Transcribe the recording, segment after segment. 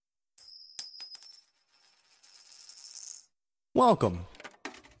Welcome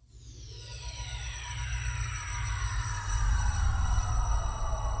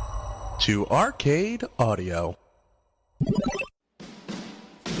to Arcade Audio.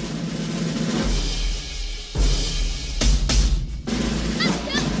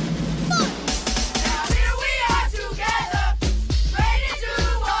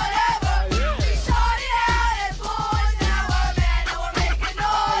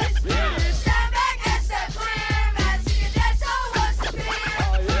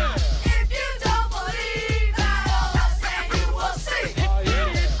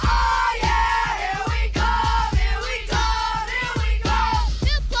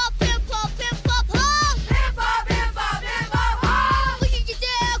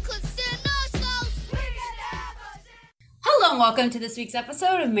 Welcome to this week's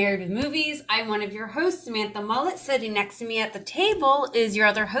episode of Married with Movies. I'm one of your hosts, Samantha Mullet. Sitting next to me at the table is your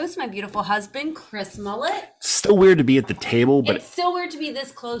other host, my beautiful husband, Chris Mullet. Still weird to be at the table, but it's still weird to be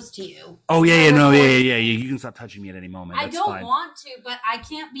this close to you. Oh yeah. You can stop touching me at any moment. I don't want to, but I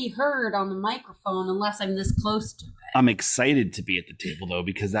can't be heard on the microphone unless I'm this close to it. I'm excited to be at the table though,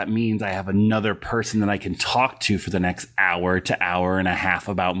 because that means I have another person that I can talk to for the next hour to hour and a half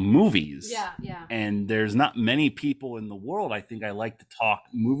about movies. Yeah. And there's not many people in the world I think I like to talk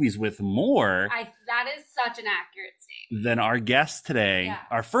movies with more. That is such an accurate statement. Than our guest today,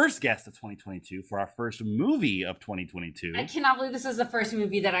 our first guest of 2022 for our first movie of 2022. I cannot believe this is the first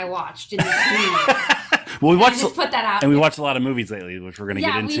movie that I watched in this movie. Well, we watched just put that out. And we watched a lot of movies lately, which we're going to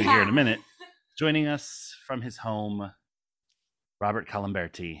get into here in a minute. Joining us from his home, Robert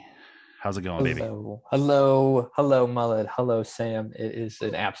Calamberti. How's it going, baby? Hello, Mullet. Hello, Sam. It is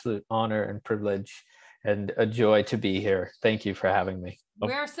an absolute honor and privilege and a joy to be here. Thank you for having me.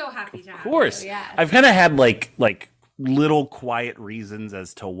 We're so happy to have you. Of course. Yes. I've kind of had like little quiet reasons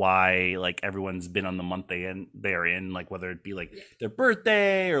as to why like everyone's been on the month they're in, like whether it be like their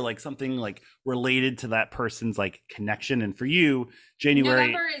birthday or like something like related to that person's like connection. And for you, January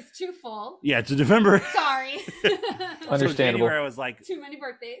November is too full. Yeah, it's November. Sorry. Understandable. So January I was like too many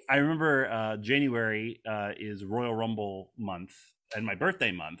birthdays. I remember January is Royal Rumble month and my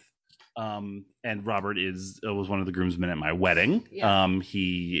birthday month. And Robert was one of the groomsmen at my wedding. Yeah.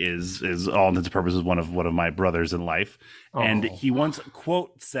 He is all intents and purposes one of my brothers in life. Oh. And he once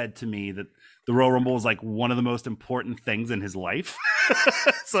quote said to me that the Royal Rumble is like one of the most important things in his life.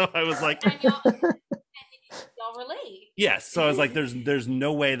 So I was like, and y'all relate. Yes. So I was like, there's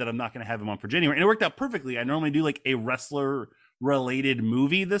no way that I'm not going to have him on for January. And it worked out perfectly. I normally do like a wrestler related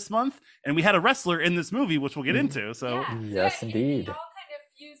movie this month, and we had a wrestler in this movie, which we'll get into. So yes, indeed.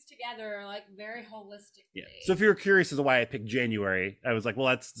 Together like very holistically. Yeah. So if you're curious as to why I picked January, I was like, well,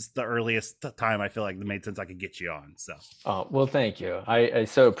 that's just the earliest time I feel like it made sense I could get you on. So well, thank you. I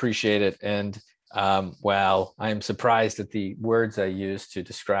so appreciate it. And wow, I'm surprised at the words I used to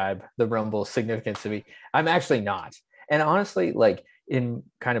describe the Rumble's significance to me. I'm actually not. And honestly, like in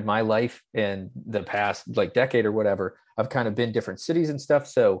kind of my life in the past like decade or whatever, I've kind of been different cities and stuff.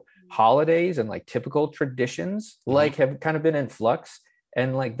 So holidays and like typical traditions like have kind of been in flux.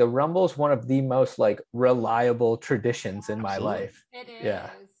 And like the Rumble is one of the most like reliable traditions in my life. It is. Yeah.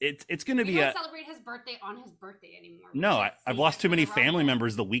 It's going to be don't celebrate his birthday on his birthday anymore. No, I've lost too many family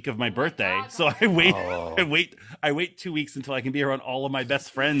members the week of my birthday. God, so I wait 2 weeks until I can be around all of my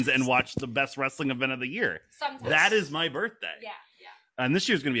best friends and watch the best wrestling event of the year. Sometimes. That is my birthday. Yeah. And this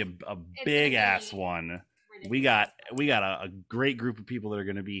year's going to be a big ass one. We got a great group of people that are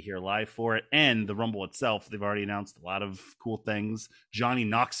going to be here live for it, and the Rumble itself. They've already announced a lot of cool things. Johnny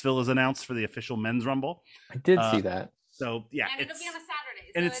Knoxville is announced for the official men's Rumble. I did see that. So yeah, and it'll be on a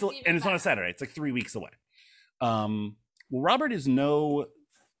Saturday. And it's on a Saturday. It's like 3 weeks away. Well, Robert is no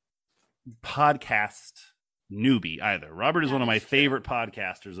podcast newbie either. Robert is one of my favorite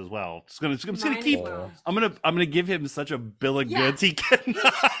podcasters as well. I'm gonna give him such a bill of goods he cannot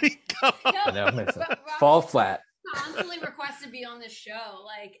fall flat. Constantly requests to be on this show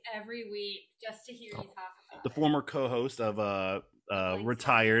like every week just to hear you talk about the former co-host of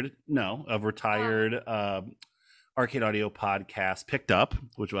retired Arcade Audio podcast Picked Up,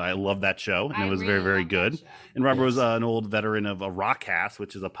 which I love that show, and it was really very good. And Robert was an old veteran of a Rockcast,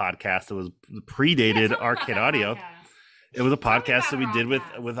 which is a podcast that was predated Arcade Audio. It was a podcast that we did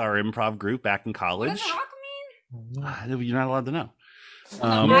with our improv group back in college. What does rock mean? You're not allowed to know.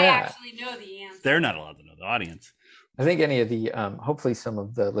 I actually know the answer. They're not allowed to know, the audience. I think any of the, hopefully some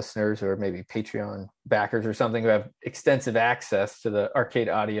of the listeners or maybe Patreon backers or something who have extensive access to the Arcade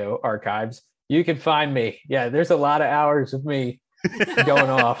Audio archives, you can find me. Yeah, there's a lot of hours of me going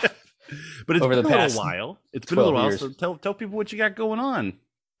off. But it's over been the a past little while. It's been a little while. years. So tell people what you got going on.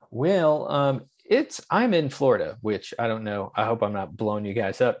 Well, I'm in Florida, which I don't know. I hope I'm not blowing you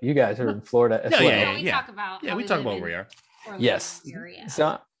guys up. You guys are in Florida as well. We talk about we talk about where we are. Yes.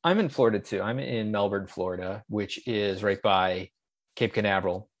 So I'm in Florida too. I'm in Melbourne, Florida, which is right by Cape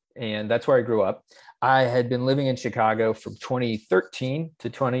Canaveral. And that's where I grew up. I had been living in Chicago from 2013 to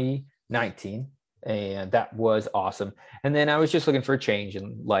 2019. And that was awesome. And then I was just looking for a change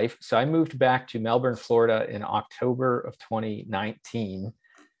in life. So I moved back to Melbourne, Florida in October of 2019.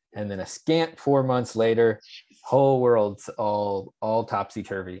 And then a scant 4 months later, whole world's all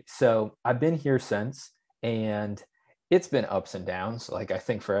topsy-turvy. So I've been here since, and it's been ups and downs, like I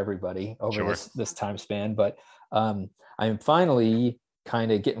think for everybody over this time span. But I'm finally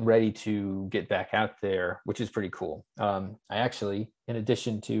kind of getting ready to get back out there, which is pretty cool. I actually, in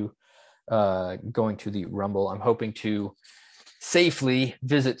addition to going to the Rumble, I'm hoping to safely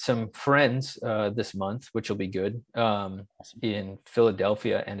visit some friends this month, which will be good, in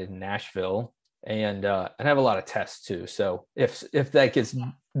Philadelphia and in Nashville, and have a lot of tests too. So if that gets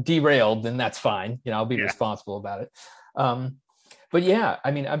derailed, then that's fine. I'll be responsible about it. But yeah,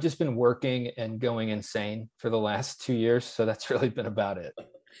 I mean, I've just been working and going insane for the last 2 years, so that's really been about it.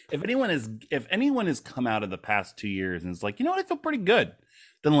 If anyone has come out of the past 2 years and is like, I feel pretty good,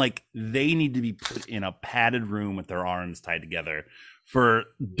 then like they need to be put in a padded room with their arms tied together for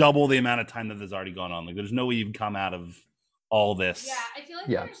double the amount of time that has already gone on. Like there's no way you can come out of all this. Yeah, I feel like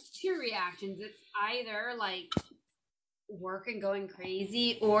there's two reactions. It's either like work and going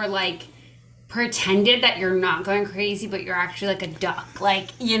crazy, or like pretended that you're not going crazy, but you're actually like a duck. Like,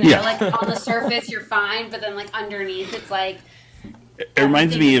 like on the surface you're fine, but then like underneath it's like it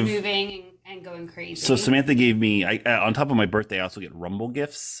reminds me of moving and going crazy. So Samantha gave me, on top of my birthday, I also get Rumble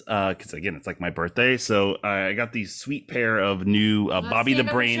gifts because again, it's like my birthday. So I got these sweet pair of new Bobby the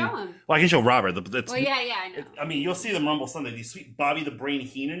Brain. Well, I can show Robert. I know. I mean, you'll see them Rumble Sunday. These sweet Bobby the Brain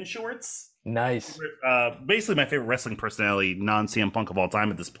Heenan shorts. Nice. Basically, my favorite wrestling personality, non-CM Punk of all time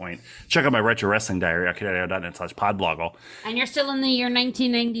at this point. Check out my retro wrestling diary, arcadeaudio.net/podbloggle. And you're still in the year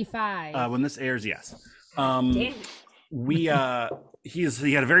 1995. When this airs, yes. Damn.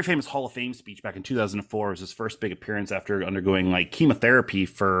 He had a very famous Hall of Fame speech back in 2004. It was his first big appearance after undergoing like chemotherapy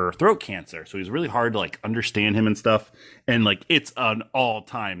for throat cancer. So it was really hard to like understand him and stuff. And like it's an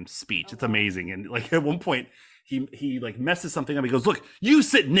all-time speech. It's amazing. And like at one point he like messes something up. He goes, "Look, you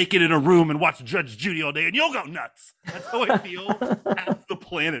sit naked in a room and watch Judge Judy all day, and you'll go nuts." That's how I feel half the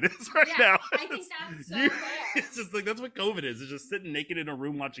planet is now. I think that's so fair. It's just like that's what COVID is. It's just sitting naked in a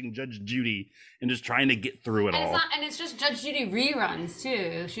room watching Judge Judy and just trying to get through it all. And it's just Judge Judy reruns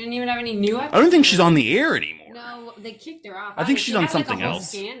too. She didn't even have any new episodes. I don't think she's on the air anymore. No, they kicked her off. I think she's on something else.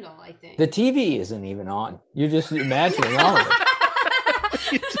 Scandal, I think. The TV isn't even on. You're just imagining all of it.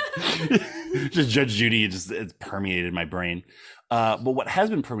 Just Judge Judy, it's permeated my brain. But what has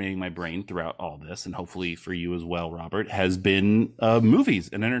been permeating my brain throughout all this, and hopefully for you as well, Robert, has been movies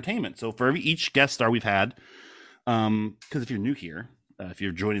and entertainment. So for each guest star we've had, because if you're new here, if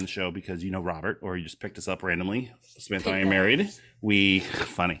you're joining the show because you know Robert or you just picked us up randomly, Samantha and I are married. We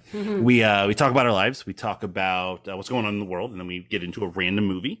talk about our lives. We talk about what's going on in the world, and then we get into a random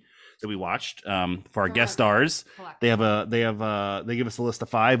movie that we watched. For our guest stars, they give us a list of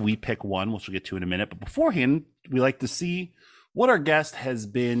 5. We pick one, which we'll get to in a minute. But beforehand, we like to see what our guest has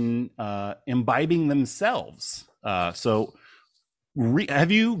been imbibing themselves. So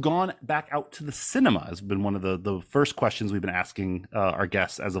have you gone back out to the cinema? Has been one of the first questions we've been asking our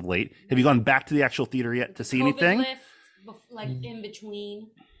guests as of late. Have you gone back to the actual theater yet to see anything? Like in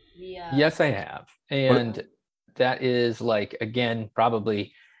between. Yes, I have. And that is like, again,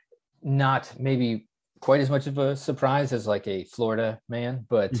 probably not maybe quite as much of a surprise as like a Florida man,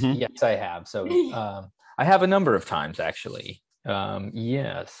 but yes, I have. So I have a number of times actually.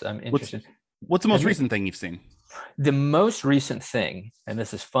 Yes, I'm interested. What's the most recent thing you've seen? The most recent thing, and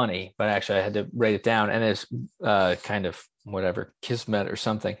this is funny, but actually I had to write it down, and it's kind of whatever, Kismet or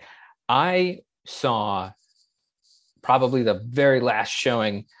something. I saw probably the very last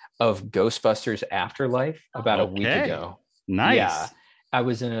showing of Ghostbusters Afterlife about a week ago. Nice. Yeah. I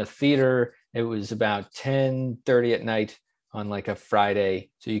was in a theater. It was about 10:30 at night on like a Friday.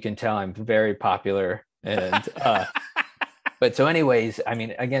 So you can tell I'm very popular. And but so anyways, I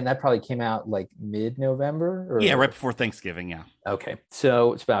mean, again, that probably came out like mid-November. Yeah, right before Thanksgiving. Yeah. Okay.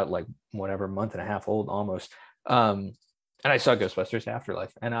 So it's about like whatever, month and a half old almost. And I saw Ghostbusters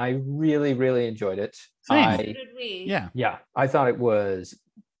Afterlife, and I really, really enjoyed it. So did we. Yeah. I thought it was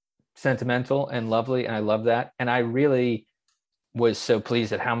sentimental and lovely, and I love that. And I really was so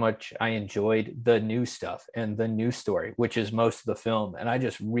pleased at how much I enjoyed the new stuff and the new story, which is most of the film. And I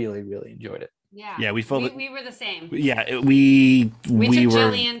just really, really enjoyed it. Yeah, we felt we were the same. Yeah, we took were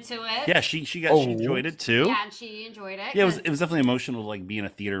Jillian to it. Yeah, she enjoyed it too. Yeah, and she enjoyed it. Yeah, it was definitely emotional to like be in a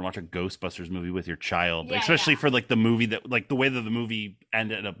theater and watch a Ghostbusters movie with your child, Yeah, especially for like the movie that like the way that the movie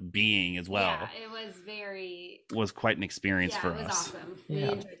ended up being as well. Yeah, it was quite an experience for us. It was awesome. We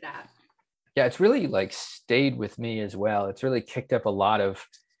enjoyed that. Yeah, it's really like stayed with me as well. It's really kicked up a lot of,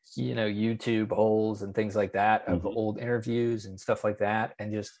 YouTube holes and things like that of old interviews and stuff like that.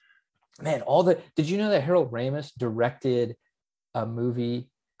 And just, man, did you know that Harold Ramis directed a movie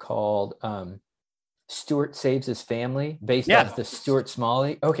called Stuart Saves His Family based on the Stuart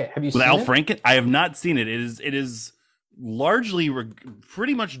Smalley? Okay, have you seen it? With Al Franken? I have not seen it. It is largely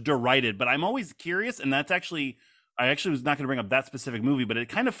pretty much derided, but I'm always curious, and I actually was not going to bring up that specific movie, but it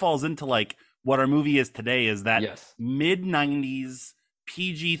kind of falls into like what our movie is today, is that mid-90s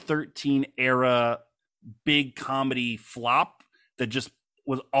PG-13 era big comedy flop that just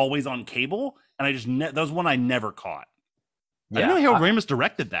was always on cable, and that was one I never caught. I didn't know Harold Ramis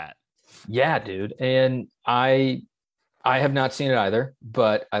directed that. Yeah, dude, and I have not seen it either,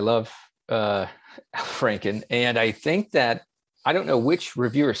 but I love Al Franken, and I think that I don't know which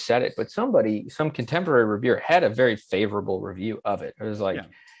reviewer said it, but some contemporary reviewer had a very favorable review of it. It was like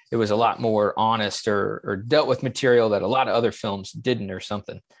it was a lot more honest or dealt with material that a lot of other films didn't or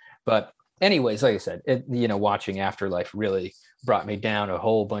something. But anyways, like I said, watching Afterlife really brought me down a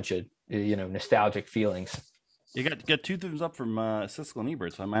whole bunch of, nostalgic feelings. You got 2 thumbs up from Siskel and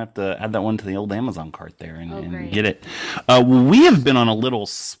Ebert, so I might have to add that one to the old Amazon cart there and get it. We have been on a little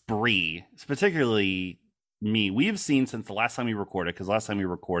spree, particularly me. We have seen since the last time we recorded, because last time we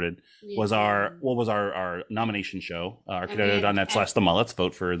recorded was our nomination show, arcadeaudio.net/The Mullets.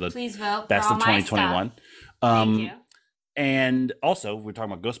 Vote for the best of 2021. Thank you. And also, we're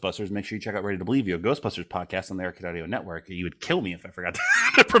talking about Ghostbusters. Make sure you check out Ready to Believe You, a Ghostbusters podcast on the Arcade Audio Network. You would kill me if I forgot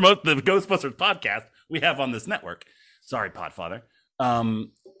to promote the Ghostbusters podcast we have on this network. Sorry, Podfather.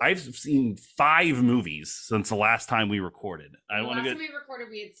 I've seen 5 movies since the last time we recorded. Last time we recorded,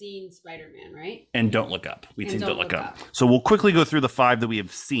 we had seen Spider-Man, right? And Don't Look Up. We'd seen Don't Look Up. So we'll quickly go through the 5 that we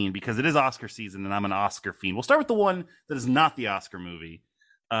have seen, because it is Oscar season, and I'm an Oscar fiend. We'll start with the one that is not the Oscar movie.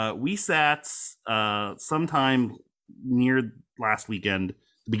 We sat sometime near last weekend,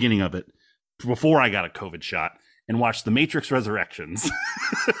 the beginning of it, before I got a COVID shot, and watched The Matrix Resurrections.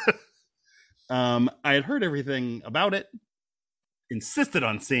 I had heard everything about it, insisted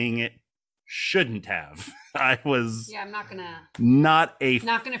on seeing it, shouldn't have. I was I'm not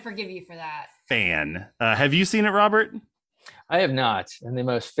gonna forgive you for that. Fan. Have you seen it, Robert? I have not, and the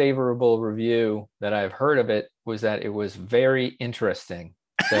most favorable review that I've heard of it was that it was very interesting.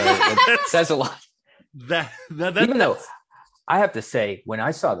 So it says a lot. Even though I have to say, when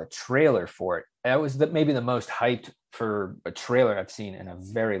I saw the trailer for it, that was maybe the most hyped for a trailer I've seen in a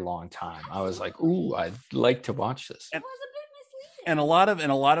very long time. I was like, "Ooh, I'd like to watch this." It was a bit misleading. And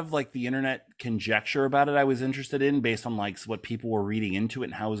a lot of like the internet conjecture about it, I was interested in based on like what people were reading into it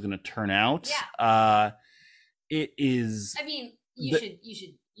and how it was going to turn out. Yeah. It is. I mean, you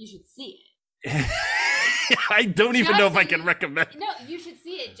should see it. I don't even know if I can recommend. No, you should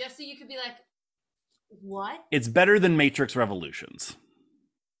see it just so you could be like, what? It's better than Matrix Revolutions.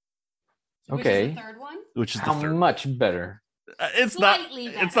 Okay. Which is the third one? Which is how the third. Much better? It's slightly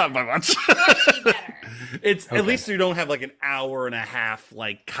not. Better. It's not by much. Slightly better. It's okay. At least you don't have like an hour and a half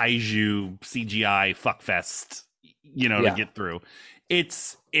like kaiju CGI fuckfest, to get through.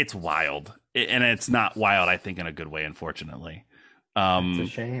 It's wild, and it's not wild, I think, in a good way, unfortunately. It's a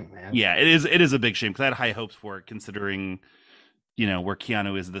shame, man. Yeah, it is. It is a big shame because I had high hopes for it, considering where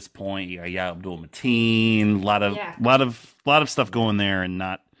Keanu is at this point. Yeah, Abdul Mateen, a lot of stuff going there, and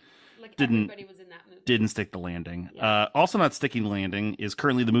everybody was in that movie. Didn't stick the landing. Yeah. Also not sticking the landing is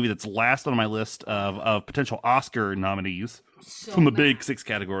currently the movie that's last on my list of potential Oscar nominees from the big 6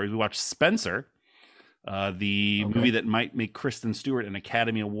 categories. We watched Spencer, the movie that might make Kristen Stewart an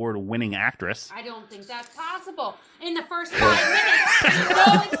Academy Award winning actress. I don't think that's possible. In the first 5 minutes, you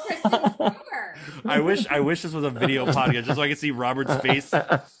know it's Kristen Stewart. I wish this was a video podcast just so I could see Robert's face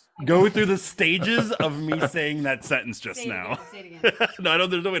go through the stages of me saying that sentence just now. Say it again. No,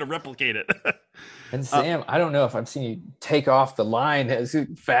 there's no way to replicate it. And Sam, I don't know if I've seen you take off the line as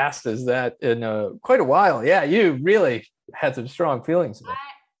fast as that in quite a while. Yeah, you really had some strong feelings about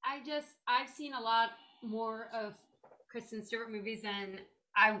it. I've seen a lot more of Kristen Stewart movies than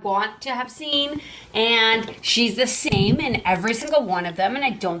I want to have seen, and she's the same in every single one of them, and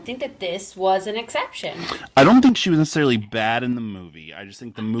I don't think that this was an exception. I don't think she was necessarily bad in the movie. I just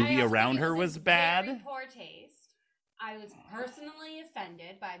think the movie around her was bad. Very poor taste. I was personally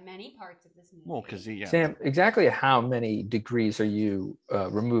offended by many parts of this movie. Well, because Sam, exactly how many degrees are you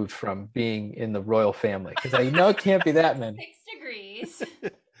removed from being in the royal family? Because I know it can't be that many. 6 degrees.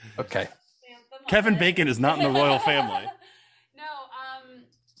 Okay. Kevin Bacon is not in the royal family.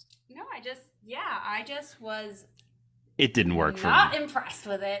 No, I just was It didn't work for me. Not impressed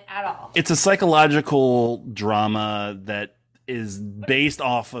with it at all. It's a psychological drama that is based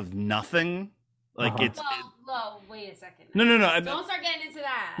off of nothing. Like wait a second. No. Don't start getting into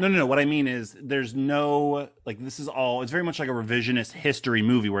that. No. What I mean is there's no, like, this is all, it's very much like a revisionist history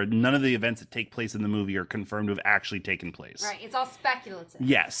movie where none of the events that take place in the movie are confirmed to have actually taken place. Right. It's all speculative.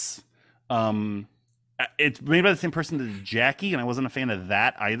 Yes. It's made by the same person that did Jackie, and I wasn't a fan of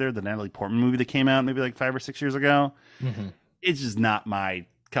that either. The Natalie Portman movie that came out maybe like 5 or 6 years ago. Mm-hmm. It's just not my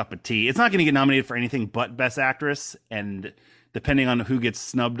cup of tea. It's not going to get nominated for anything but Best Actress, and depending on who gets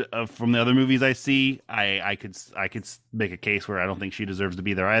snubbed from the other movies I see, I could make a case where I don't think she deserves to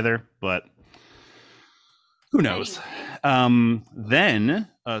be there either. But who knows? Anyway. Then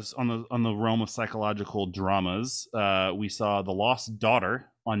on the realm of psychological dramas, we saw The Lost Daughter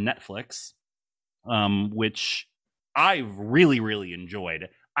on Netflix. Which I really, really enjoyed.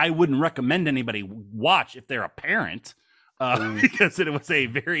 I wouldn't recommend anybody watch if they're a parent, because it was a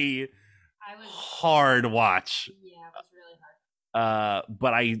very hard watch. Yeah, it was really hard.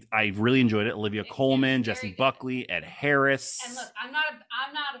 But I really enjoyed it. Olivia Colman, Jesse Buckley, Ed Harris. And look, I'm not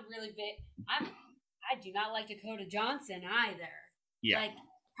a really big. I do not like Dakota Johnson either. Yeah, like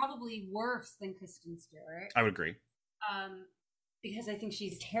probably worse than Kristen Stewart. I would agree. Because I think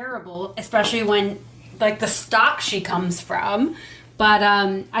she's terrible, especially when, like, the stock she comes from. But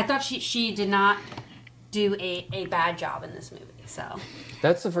I thought she did not do a bad job in this movie. So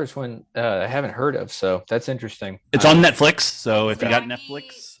that's the first one I haven't heard of. So that's interesting. It's on Netflix. So if you got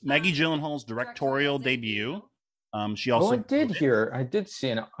Netflix, Maggie Gyllenhaal's directorial debut. She also. I did see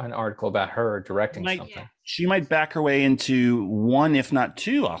an article about her directing something. Yeah. She might back her way into 1, if not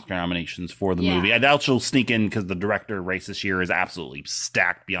 2, Oscar nominations for the movie. I doubt she'll sneak in because the director race this year is absolutely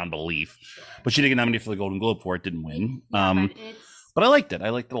stacked beyond belief. But she did get nominated for the Golden Globe for it, didn't win. But I liked it.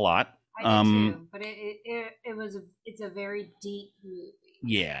 I liked it a lot. I did too. But it's a very deep movie.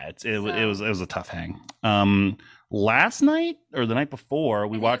 Yeah, it was a tough hang. Last night or the night before,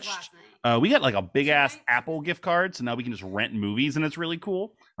 we watched. We got like a big ass Apple gift card, so now we can just rent movies, and it's really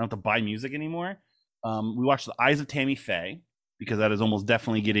cool. I don't have to buy music anymore. We watched The Eyes of Tammy Faye because that is almost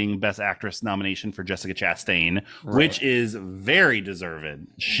definitely getting Best Actress nomination for Jessica Chastain, which is very deserved.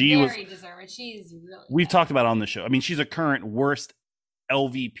 She's really. We've talked about it on the show. I mean, she's a current worst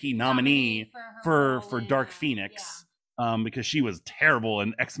LVP nominee for Dark Phoenix, because she was terrible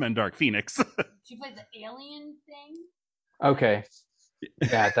in X-Men Dark Phoenix. She played the alien thing. Okay.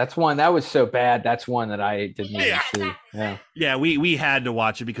 Yeah, that's one that was so bad. That's one that I didn't even see. Yeah, we had to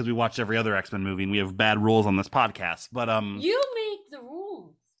watch it because we watched every other X-Men movie, and we have bad rules on this podcast. But you make the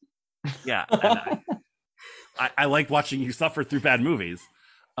rules. Yeah, I liked watching you suffer through bad movies.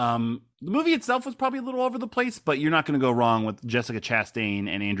 The movie itself was probably a little over the place, but you're not going to go wrong with Jessica Chastain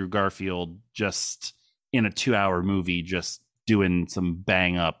and Andrew Garfield just in a 2-hour movie, just doing some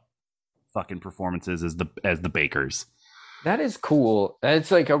bang up fucking performances as the Bakers. That is cool. It's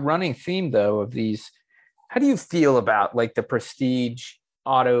like a running theme, though, of these. How do you feel about like the prestige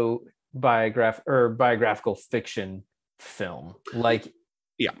biographical fiction film? Like,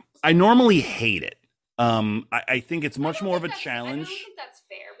 yeah, I normally hate it. I think it's much more of a challenge. I don't think that's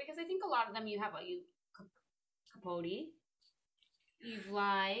fair because I think a lot of them you have Capote. You've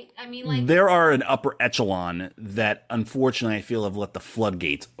like there are an upper echelon that unfortunately I feel have let the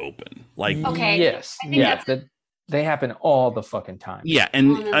floodgates open. Like, okay, yes, they happen all the fucking time. Yeah,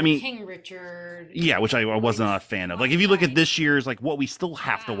 and I mean King Richard. Yeah, which I was not a fan of. Like, if you look at this year's, like, what we still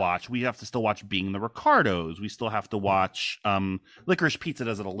have to watch, we have to still watch Being the Ricardos. We still have to watch Licorice Pizza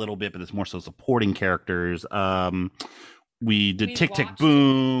does it a little bit, but it's more so supporting characters. We did Tick Tick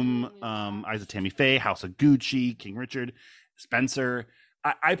Boom, Eyes of Tammy Faye, House of Gucci, King Richard, Spencer.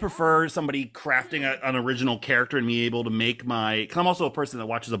 I prefer somebody crafting an original character and me able to make because I'm also a person that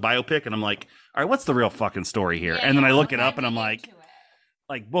watches a biopic and I'm like, all right, what's the real fucking story here? And then I look it up and I'm like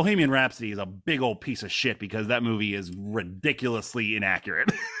Bohemian Rhapsody is a big old piece of shit because that movie is ridiculously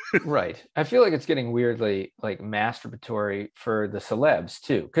inaccurate. Right. I feel like it's getting weirdly like masturbatory for the celebs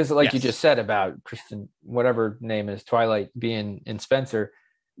too. Because you just said about Kristen, whatever name is Twilight being in Spencer,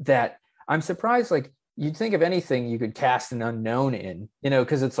 that I'm surprised, like, you'd think of anything you could cast an unknown in,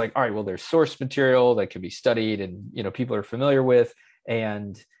 because it's like, all right, well, there's source material that can be studied and, people are familiar with.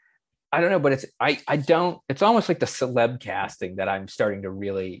 And I don't know, but it's almost like the celeb casting that I'm starting to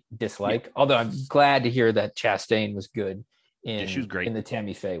really dislike. Yeah. Although I'm glad to hear that Chastain was good she was great in the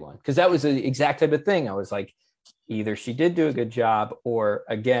Tammy Faye one, because that was the exact type of thing. I was like, either she did do a good job, or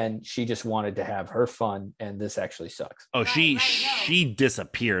again, she just wanted to have her fun, and this actually sucks. Oh, she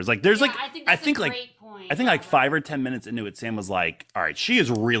disappears. Like there's I think like 5 or 10 minutes into it, Sam was like, all right, she is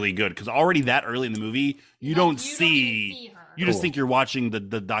really good, because already that early in the movie, you don't see her. You just think you're watching the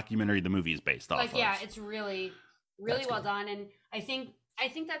documentary the movie is based off of. Yeah, it's really well done. And I think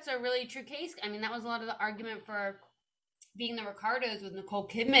that's a really true case. I mean, that was a lot of the argument for being the Ricardos with Nicole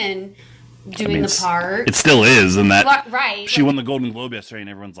Kidman doing the part. It still is, and that right. She won the Golden Globe yesterday, and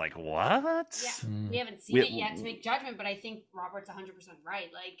everyone's like, "What?" Yeah, we haven't seen it yet to make judgment, but I think Robert's 100% right.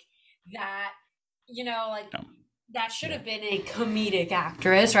 Like that, that should have been a comedic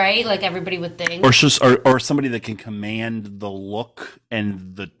actress, right? Like everybody would think, or somebody that can command the look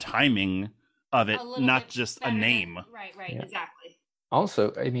and the timing of it, not just a name. Right, yeah. Exactly.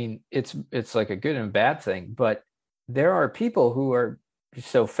 Also, I mean, it's like a good and bad thing, but there are people who are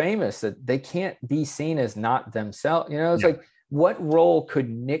so famous that they can't be seen as not themselves. It's like, what role could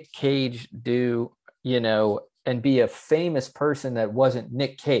Nick Cage do, and be a famous person that wasn't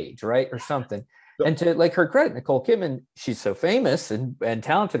Nick Cage, right? Or something. And to like her credit, Nicole Kidman, she's so famous and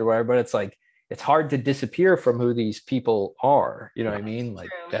talented or whatever, but it's like, it's hard to disappear from who these people are. You know what I mean? Like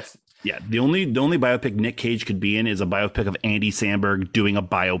that's. Yeah, the only biopic Nick Cage could be in is a biopic of Andy Samberg doing a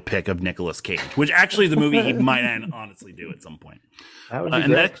biopic of Nicolas Cage, which actually is the movie he might honestly do at some point. That would be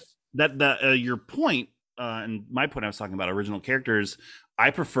great. That your point and my point, I was talking about original characters.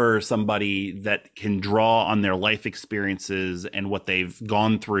 I prefer somebody that can draw on their life experiences and what they've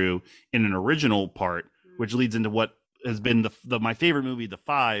gone through in an original part, which leads into what has been my favorite movie, The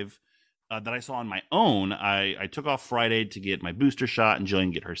Five. That I saw on my own. I took off Friday to get my booster shot and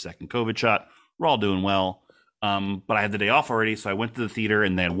Jillian get her second COVID shot. We're all doing well. But I had the day off already, so I went to the theater,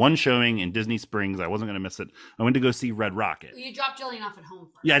 and they had one showing in Disney Springs. I wasn't going to miss it. I went to go see Red Rocket. You dropped Jillian off at home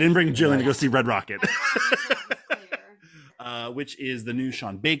first. Yeah, I didn't bring Jillian to go see Red Rocket. Which is the new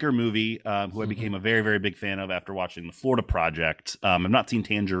Sean Baker movie, who I became a very, very big fan of after watching The Florida Project. I've not seen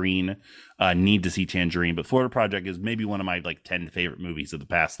Tangerine, need to see Tangerine, but Florida Project is maybe one of my 10 favorite movies of the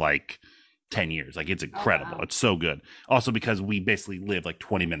past 10 years. It's incredible. Oh, wow. It's so good. Also because we basically live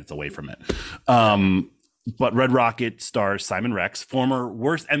 20 minutes away from it. But Red Rocket stars Simon Rex, former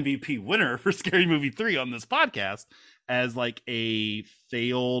worst MVP winner for Scary Movie 3 on this podcast, as a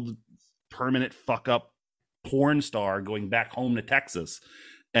failed permanent fuck up porn star going back home to Texas.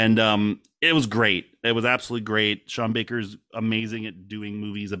 And it was great. It was absolutely great. Sean Baker's amazing at doing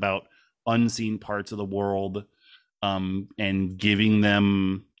movies about unseen parts of the world, and giving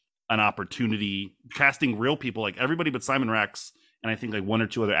them an opportunity, casting real people, everybody but Simon Rex, and I think one or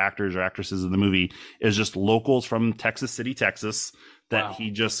two other actors or actresses in the movie is just locals from Texas City, Texas, that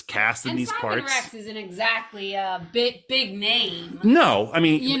he just cast in these Simon parts. Simon Rex isn't exactly a big name. No, I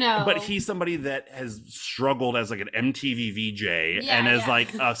mean, but he's somebody that has struggled as an MTV VJ and as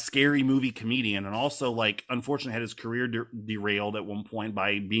a scary movie comedian, and also unfortunately had his career derailed at one point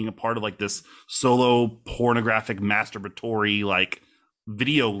by being a part of this solo pornographic masturbatory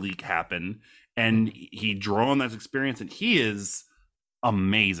video leak happen, and he drew on that experience, and he is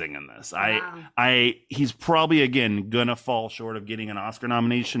amazing in this. Wow. He's probably again gonna fall short of getting an Oscar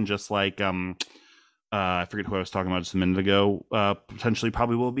nomination, just like I forget who I was talking about just a minute ago, potentially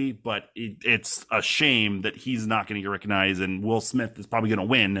probably will be, but it's a shame that he's not going to get recognized, and Will Smith is probably going to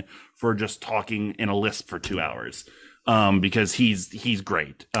win for just talking in a lisp for 2 hours, because he's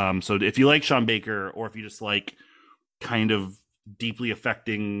great. So if you like Sean Baker, or if you just kind of deeply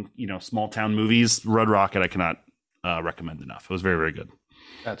affecting small town movies, Red Rocket I cannot recommend enough. It was very, very good.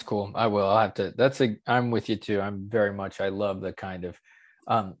 That's cool. I'll have to. I'm with you too. I love the kind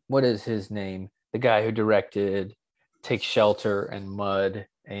of what is his name, the guy who directed Take Shelter and Mud,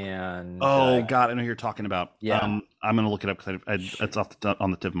 and God, I know who you're talking about. Yeah. I'm gonna look it up because it's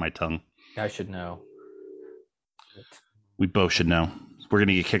on the tip of my tongue. I should know. We both should know. We're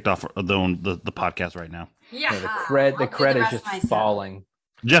gonna get kicked off the podcast right now. Yeah, the credit is just falling.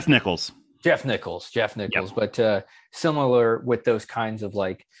 Jeff Nichols. Yep. But similar with those kinds of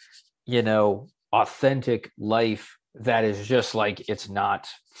authentic life that is just it's not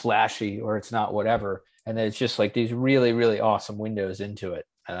flashy or it's not whatever, and then it's just these really, really awesome windows into it.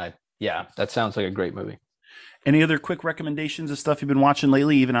 And that sounds like a great movie. Any other quick recommendations of stuff you've been watching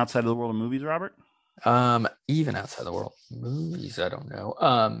lately, even outside of the world of movies, Robert? Even outside the world of movies, I don't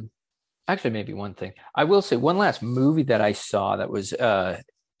know. Actually, maybe one thing I will say, one last movie that I saw that was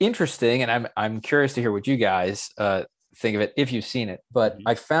interesting, and I'm curious to hear what you guys think of it if you've seen it, but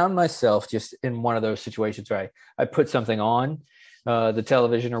I found myself just in one of those situations where I put something on the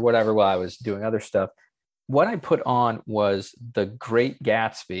television or whatever while I was doing other stuff. What I put on was The Great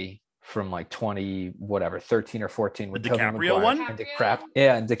Gatsby from like 13 or 14 with the Tobey DiCaprio Maguire one?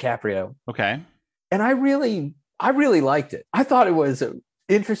 and DiCaprio. Okay. And I really liked it. I thought it was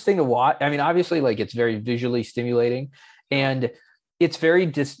interesting to watch. I mean, obviously, like it's very visually stimulating, and it's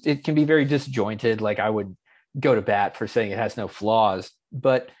it can be very disjointed. Like I would go to bat for saying it has no flaws,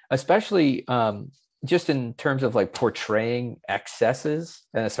 but especially just in terms of like portraying excesses,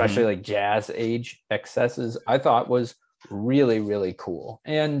 and especially like jazz age excesses, I thought was really, really cool.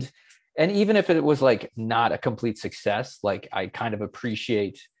 And even if it was like not a complete success, like I kind of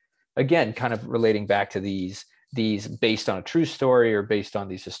appreciate, again, kind of relating back to these based on a true story or based on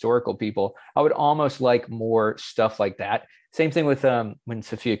these historical people, I would almost like more stuff like that. Same thing with when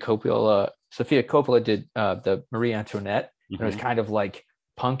Sofia Coppola did the Marie Antoinette. It was kind of like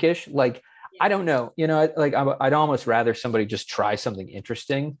punkish. Like, I don't know, like I'd almost rather somebody just try something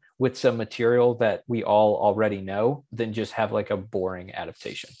interesting with some material that we all already know than just have like a boring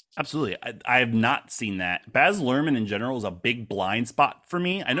adaptation. Absolutely. I have not seen that. Baz Luhrmann in general is a big blind spot for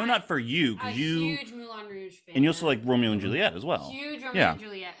me. I know not for you. A huge Moulin Rouge fan. And you also like Romeo and Juliet as well. Huge Romeo and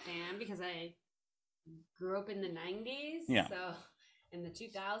Juliet fan because I grew up in the 90s. Yeah. So in the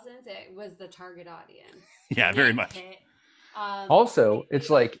 2000s, it was the target audience. Yeah, very much. Also, it's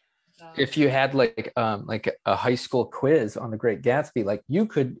like, if you had like a high school quiz on The Great Gatsby, like you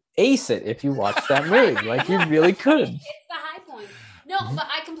could ace it if you watched that movie. Like you really could. It's the high point. No, but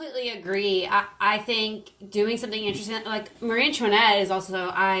I completely agree. I think doing something interesting, like Marie Antoinette is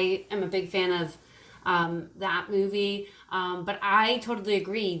also, I am a big fan of that movie. But I totally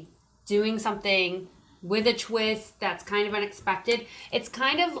agree. Doing something with a twist that's kind of unexpected. It's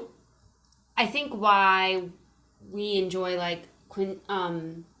kind of, I think, why we enjoy like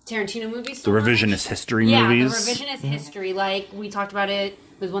Tarantino movies. The revisionist history movies. Yeah, the revisionist history. Like we talked about it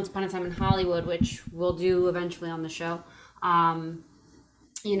with Once Upon a Time in Hollywood, which we'll do eventually on the show. Like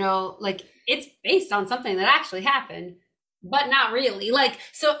it's based on something that actually happened, but not really. Like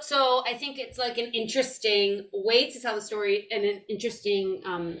so I think it's like an interesting way to tell the story and an interesting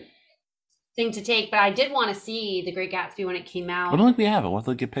thing to take. But I did want to see The Great Gatsby when it came out. I don't think we have it. We'll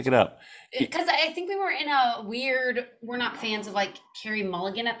have to pick it up. Because I think we were in a weird, we're not fans of like Carey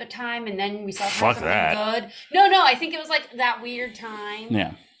Mulligan at the time, and then we saw something good. No, I think it was like that weird time.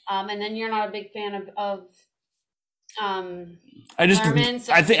 Yeah. And then you're not a big fan of Lerman,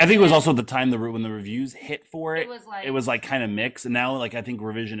 so I think it was also the time when the reviews hit for it. It was like kind of mixed, and now like I think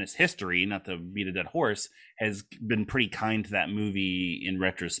revisionist history, not to beat a dead horse, has been pretty kind to that movie in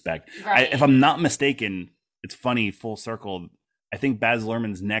retrospect. Right. If I'm not mistaken, it's funny, full circle. I think Baz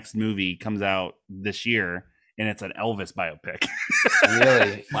Luhrmann's next movie comes out this year, and it's an Elvis biopic.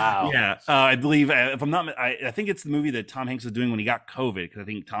 Really? Wow. Yeah, I believe. If I'm not, I think it's the movie that Tom Hanks was doing when he got COVID, because I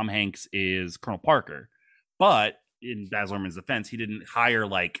think Tom Hanks is Colonel Parker. But in Baz Luhrmann's defense, he didn't hire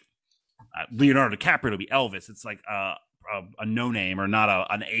like Leonardo DiCaprio to be Elvis. It's like a no name or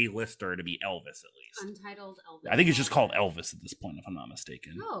not an A-lister to be Elvis, at least. Untitled Elvis. I think it's just called Elvis at this point, if I'm not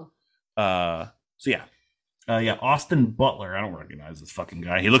mistaken. Oh. So yeah. Austin Butler. I don't recognize this fucking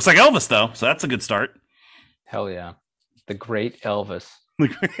guy. He looks like Elvis, though, so that's a good start. Hell yeah. The great Elvis.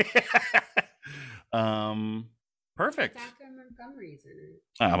 Perfect. Decker Montgomery's in it.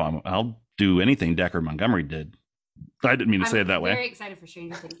 I'll do anything Decker Montgomery did. I didn't mean to say it that I'm way. very excited for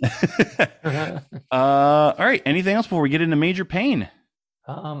Stranger Things. All right. Anything else before we get into Major Pain?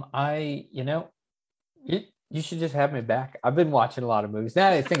 You should just have me back. I've been watching a lot of movies.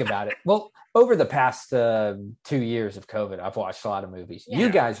 Now that I think about it. Well, over the past 2 years of COVID, I've watched a lot of movies. Yeah. You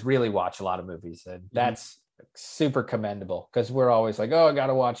guys really watch a lot of movies, and that's super commendable, because we're always like, oh, I got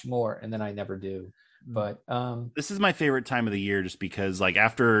to watch more, and then I never do. But this is my favorite time of the year, just because like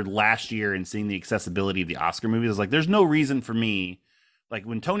after last year and seeing the accessibility of the Oscar movies, I was like, there's no reason for me, like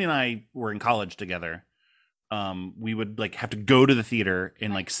when Tony and I were in college together, we would like have to go to the theater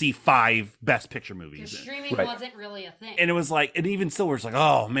and like see 5 Best Picture movies. Streaming wasn't really a thing. And it was like, and even still, we're just like,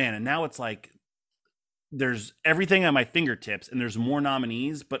 oh man. And now it's like, there's everything at my fingertips and there's more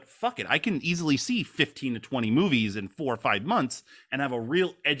nominees, but fuck it. I can easily see 15 to 20 movies in 4 or 5 months and have a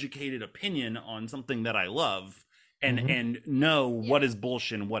real educated opinion on something that I love and know what is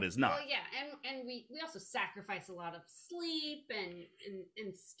bullshit and what is not. Well, yeah. And we also sacrifice a lot of sleep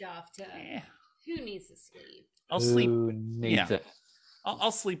and stuff to... Yeah. Who needs to sleep? I'll sleep.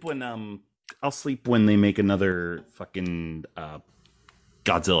 I'll sleep when they make another fucking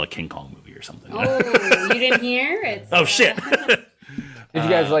Godzilla King Kong movie or something. Oh, you didn't hear? It's shit. Did you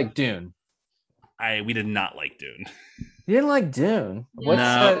guys like Dune? we did not like Dune. You didn't like Dune?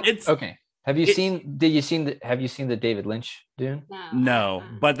 No. It's okay. Have you seen the David Lynch Dune? No,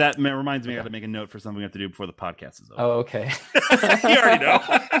 but that reminds me I got to make a note for something we have to do before the podcast is over. Oh, okay. You already know.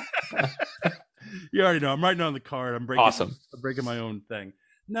 You already know. I'm writing on the card. I'm breaking my own thing.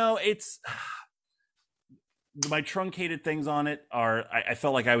 No, it's my truncated things on it are I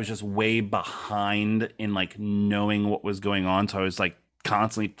felt like I was just way behind in like knowing what was going on, so I was like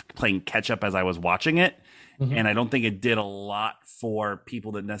constantly playing catch up as I was watching it. Mm-hmm. And I don't think it did a lot for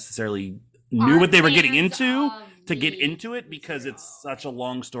people that necessarily knew what they were getting into to get into it, because it's such a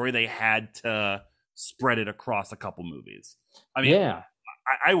long story. They had to spread it across a couple movies. I mean, yeah,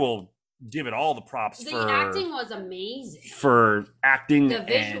 I will give it all the props the acting was amazing. For acting, the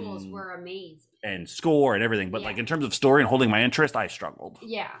visuals were amazing, and score and everything. But like in terms of story and holding my interest, I struggled.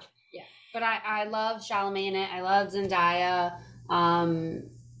 Yeah. But I love Chalamet in it. I love Zendaya.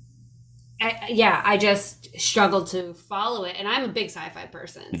 I just struggled to follow it, and I'm a big sci-fi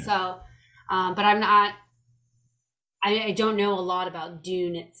person. So, but I'm not. I don't know a lot about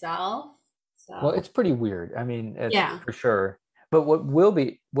Dune itself. So. Well, it's pretty weird. I mean, for sure. But what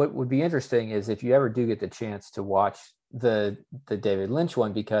would be interesting is if you ever do get the chance to watch the David Lynch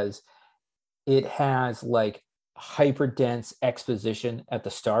one, because it has like hyper dense exposition at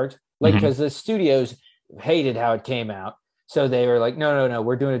the start, like because the studios hated how it came out, so they were like, no,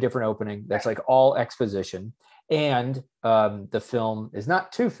 we're doing a different opening that's like all exposition. And the film is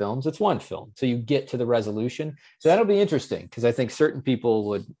not two films, it's one film. So you get to the resolution. So that'll be interesting, because I think certain people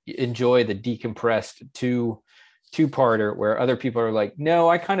would enjoy the decompressed two-parter, where other people are like, no,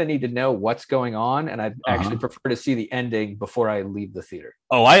 I kind of need to know what's going on, and I'd actually prefer to see the ending before I leave the theater.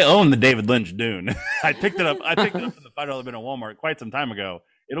 Oh, I own the David Lynch Dune. I picked it up in the $5 bin at Walmart quite some time ago.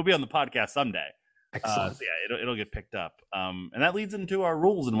 It'll be on the podcast someday. Excellent. So yeah, it'll get picked up. And that leads into our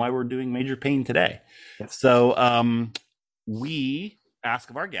rules and why we're doing Major Pain today. Yes. So we ask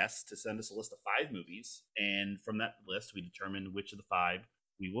of our guests to send us a list of 5 movies, and from that list, we determine which of the 5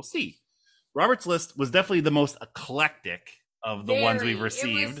 we will see. Robert's list was definitely the most eclectic of the ones we've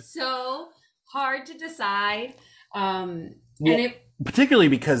received. It was so hard to decide. Particularly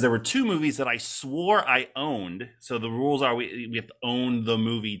because there were 2 movies that I swore I owned. So the rules are we have to own the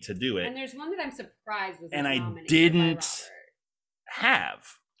movie to do it. And there's one that I'm surprised was and I didn't have.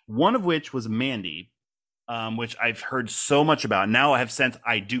 One of which was Mandy, which I've heard so much about. Now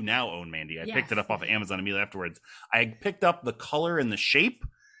I do now own Mandy. I picked it up off of Amazon immediately afterwards. I picked up The Color and the Shape,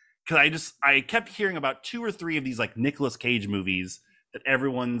 because I kept hearing about 2 or 3 of these like Nicolas Cage movies that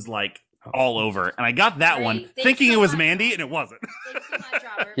everyone's like all over, and I got that one thinking it was Mandy, and it wasn't.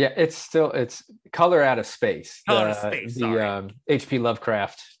 Yeah, it's Color Out of Space. Color Out of Space. The H.P.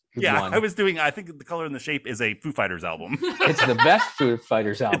 Lovecraft. Yeah, one. I think The Color and the Shape is a Foo Fighters album. It's the best Foo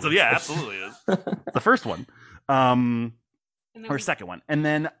Fighters album. Yeah, absolutely is. The first one, or second one, and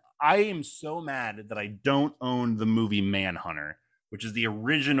then I am so mad that I don't own the movie Manhunter, which is the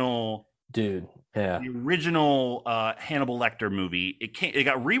original. Dude, yeah. The original Hannibal Lecter movie. It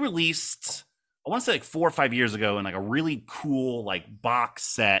got re-released, I want to say like 4 or 5 years ago, in like a really cool like box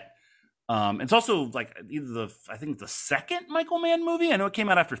set. It's also like I think the second Michael Mann movie. I know it came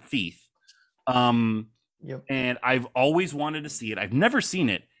out after Thief. Yep. And I've always wanted to see it. I've never seen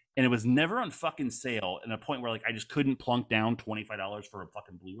it, and it was never on fucking sale. And a point where like I just couldn't plunk down $25 for a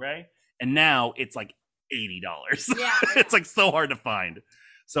fucking Blu-ray. And now it's like $80. Yeah. It's like so hard to find.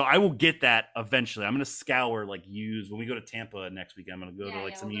 So I will get that eventually. I'm going to scour like used when we go to Tampa next week. I'm going to go to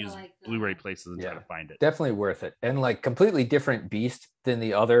like some used Blu-ray places and try to find it. Definitely worth it. And like completely different beast than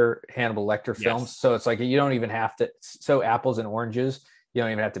the other Hannibal Lecter films. Yes. So it's like you don't even have to. So apples and oranges. You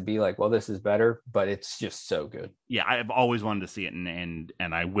don't even have to be like, well, this is better, but it's just so good. Yeah, I've always wanted to see it, and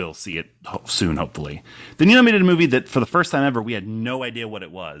I will see it soon, hopefully. Then made a movie that for the first time ever we had no idea what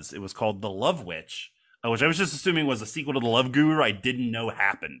it was. It was called The Love Witch. Which I was just assuming was a sequel to The Love Guru. I didn't know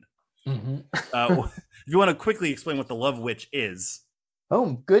happened. Mm-hmm. If you want to quickly explain what The Love Witch is.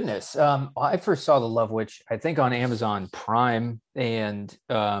 Oh, goodness. I first saw The Love Witch, I think, on Amazon Prime. And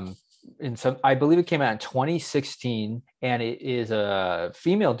I believe it came out in 2016. And it is a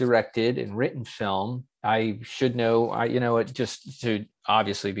female-directed and written film. I should know, just to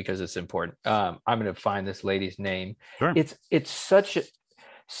obviously because it's important. I'm going to find this lady's name. Sure. It's such a,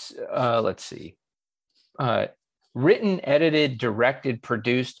 let's see. Written, edited, directed,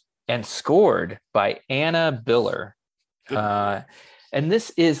 produced, and scored by Anna Biller. And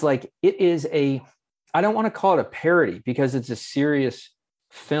this is like, it is I don't want to call it a parody because it's a serious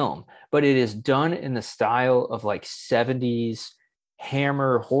film, but it is done in the style of like 70s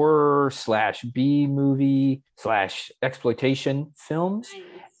Hammer horror / B movie / exploitation films.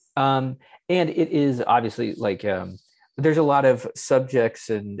 Nice. and it is obviously like there's a lot of subjects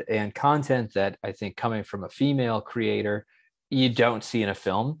and content that I think coming from a female creator you don't see in a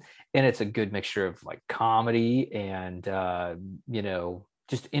film, and it's a good mixture of like comedy and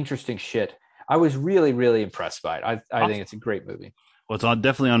just interesting shit. I was really, really impressed by it. I think it's a great movie. Well, it's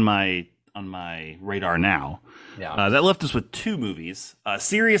definitely on my radar now. Yeah, that left us with two movies: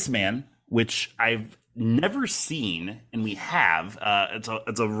 Serious Man, which I've never seen, and we have.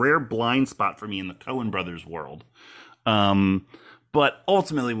 It's a rare blind spot for me in the Coen Brothers world. But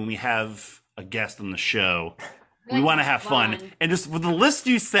ultimately, when we have a guest on the show, we want to have fun. And just with the list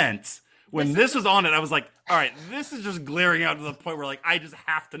you sent, when this was on it, I was like, all right, this is just glaring out to the point where like I just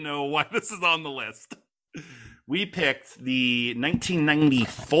have to know why this is on the list. We picked the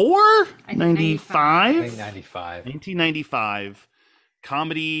 1994, 95? 1995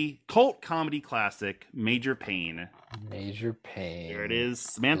 cult comedy classic, Major Payne. Major Payne. There it is.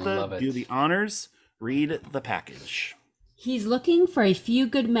 Samantha, do the honors. Read the package. He's looking for a few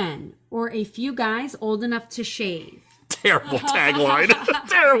good men, or a few guys old enough to shave. Terrible tagline.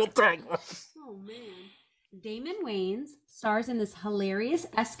 Terrible tagline. Oh, man. Damon Wayans stars in this hilarious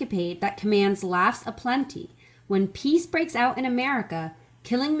escapade that commands laughs aplenty. When peace breaks out in America,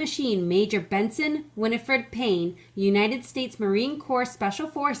 killing machine Major Benson Winifred Payne, United States Marine Corps Special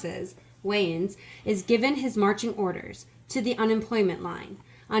Forces, Wayans, is given his marching orders to the unemployment line.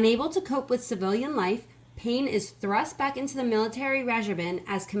 Unable to cope with civilian life, Payne is thrust back into the military regiment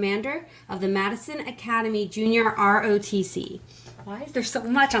as commander of the Madison Academy Junior ROTC. Why is there so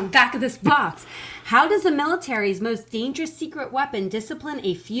much on the back of this box? How does the military's most dangerous secret weapon discipline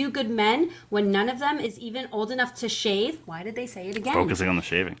a few good men when none of them is even old enough to shave? Why did they say it again? Focusing on the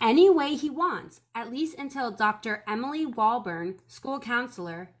shaving. Any way he wants, at least until Dr. Emily Walburn, school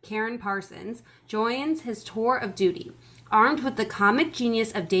counselor Karen Parsons, joins his tour of duty. Armed with the comic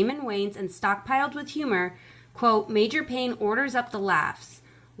genius of Damon Wayans and stockpiled with humor, quote, Major Payne orders up the laughs.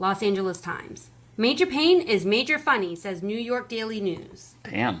 Los Angeles Times. Major Payne is major funny, says New York Daily News.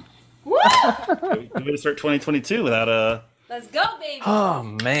 Damn. Woo! We're going to start 2022 without a... Let's go, baby. Oh,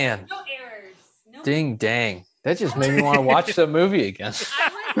 man. No errors. No Ding dang. That just made me want to watch the movie again.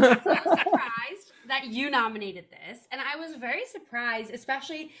 I was so surprised that you nominated this, and I was very surprised,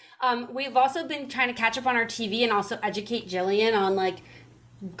 especially we've also been trying to catch up on our TV and also educate Jillian on like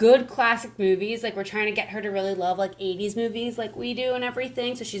good classic movies. Like we're trying to get her to really love like 80s movies like we do and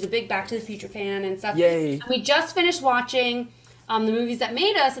everything, so she's a big Back to the Future fan and stuff. Yay. And we just finished watching the movies that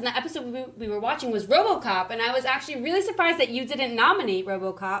made us, and the episode we were watching was RoboCop, and I was actually really surprised that you didn't nominate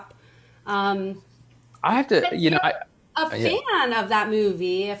RoboCop. I have to, a fan of that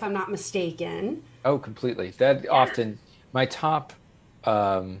movie, if I'm not mistaken. Oh, completely. That often, my top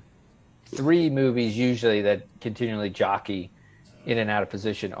 3 movies usually that continually jockey in and out of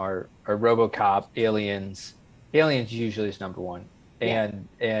position are RoboCop, Aliens. Aliens usually is number 1, and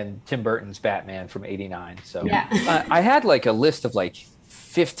Tim Burton's Batman from '89. So I had like a list of like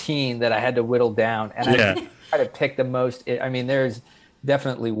 15 that I had to whittle down, and I try to pick the most. I mean, there's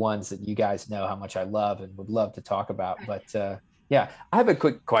definitely ones that you guys know how much I love and would love to talk about, but I have a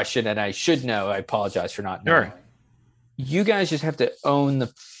quick question, and I should know. I apologize for not knowing. Sure. You guys just have to own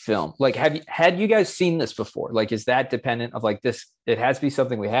the film. Like, had you guys seen this before? Like, is that dependent of like this? It has to be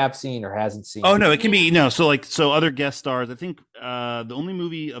something we have seen or hasn't seen. Oh no, it can be So other guest stars. I think the only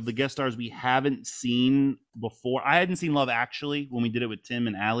movie of the guest stars we haven't seen before. I hadn't seen Love Actually when we did it with Tim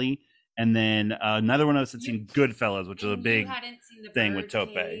and Allie, and then another one of us had seen Goodfellas, which is a big thing with Tope.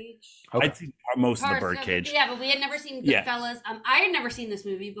 Okay. I'd seen most of the Birdcage. Yeah, but we had never seen Goodfellas. I had never seen this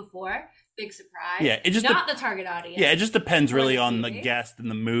movie before. Big surprise. Yeah, it just not the target audience. Yeah, it just depends really on the guest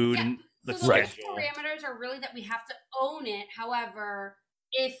and the mood and the schedule. The parameters are really that we have to own it. However,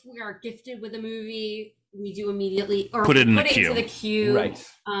 if we are gifted with a movie, we do immediately or put it into the queue. Right.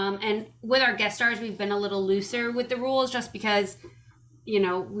 And with our guest stars, we've been a little looser with the rules just because,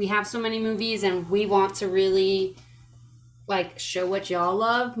 we have so many movies and we want to really like show what y'all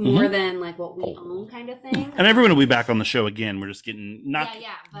love more than like what we own kind of thing. And everyone will be back on the show again. We're just getting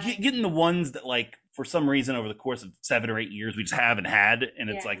getting the ones that like for some reason over the course of 7 or 8 years we just haven't had, and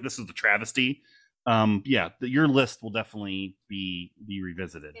it's like this is the travesty. Your list will definitely be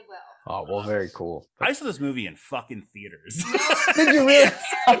revisited. It will. Oh well, very cool. I saw this movie in fucking theaters. Did you really?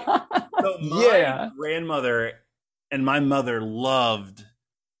 So my grandmother and my mother loved,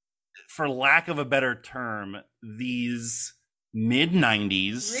 for lack of a better term, these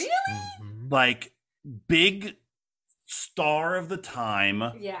mid-90s like big star of the time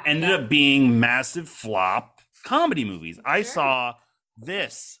ended up being massive flop comedy movies. I saw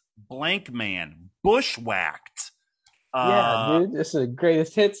this, Blank Man, Bushwhacked, Yeah, dude, this is the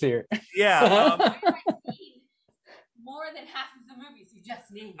greatest hits here. Yeah. More than half of the movies you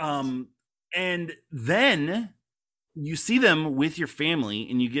just named. And then you see them with your family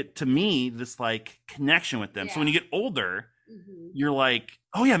and you get, to me, this like connection with them. So when you get older, you're like,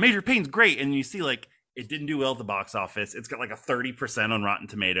 oh yeah, Major Payne's great. And you see like, it didn't do well at the box office. It's got like a 30% on Rotten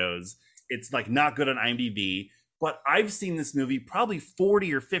Tomatoes. It's like not good on IMDb. But I've seen this movie probably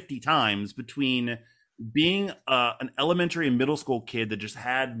 40 or 50 times between being an elementary and middle school kid that just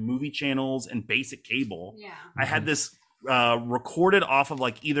had movie channels and basic cable. Yeah. I had this recorded off of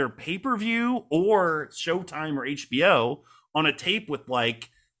like either pay-per-view or Showtime or HBO on a tape with like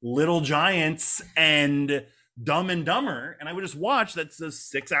Little Giants and Dumb and Dumber, and I would just watch. That's a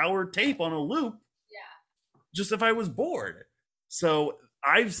 6-hour tape on a loop. Yeah. Just if I was bored. So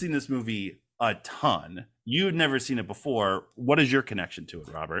I've seen this movie a ton. You had never seen it before. What is your connection to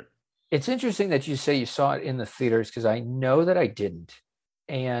it, Robert? It's interesting that you say you saw it in the theaters, because I know that I didn't.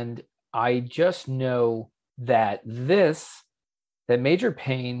 And I just know that Major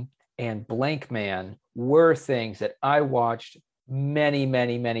Payne and Blankman were things that I watched many,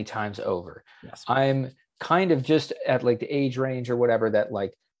 many, many times over. Yes. I'm kind of just at like the age range or whatever that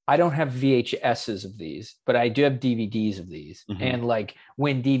like, I don't have VHSs of these, but I do have DVDs of these. And like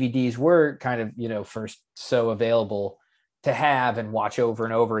when DVDs were kind of, first so available to have and watch over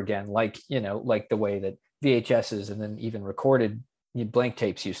and over again, like, like the way that VHSs and then even recorded blank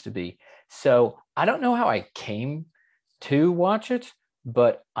tapes used to be. So I don't know how I came to watch it,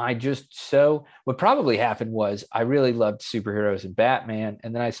 but what probably happened was I really loved superheroes and Batman.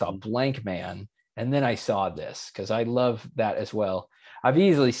 And then I saw Blankman, and then I saw this because I love that as well. I've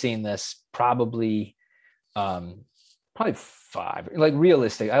easily seen this probably 5, like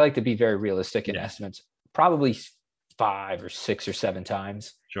realistic. I like to be very realistic in estimates, probably 5 or 6 or 7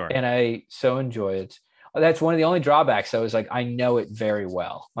 times. Sure. And I so enjoy it. That's one of the only drawbacks. I was like, I know it very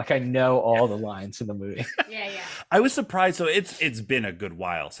well. Like I know all the lines in the movie. Yeah. I was surprised. So it's been a good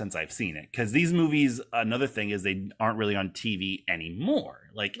while since I've seen it, because these movies, another thing is they aren't really on TV anymore.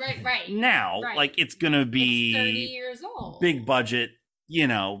 Like right. now, like it's gonna be 30 years old. Big budget,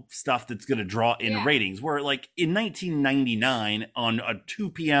 stuff that's gonna draw in ratings. Where like in 1999 on a 2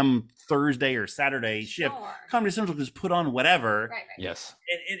 p.m. Thursday or Saturday shift, Comedy Central just put on whatever. Right. Yes.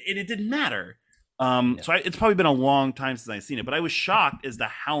 And it didn't matter. So it's probably been a long time since I've seen it, but I was shocked as to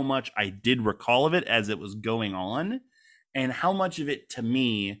how much I did recall of it as it was going on, and how much of it to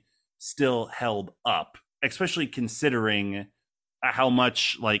me still held up, especially considering how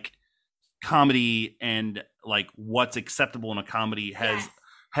much like comedy and like what's acceptable in a comedy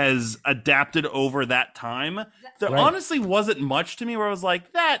has adapted over that time. There honestly wasn't much to me where I was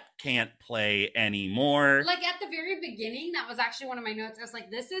like, that can't play anymore. Like at the very beginning, that was actually one of my notes. I was like,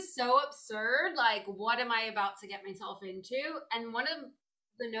 this is so absurd. Like, what am I about to get myself into? And one of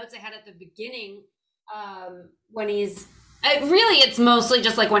the notes I had at the beginning, when it's mostly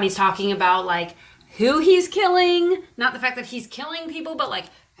just like when he's talking about like who he's killing, not the fact that he's killing people, but like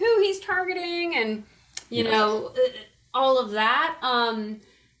who he's targeting and, all of that.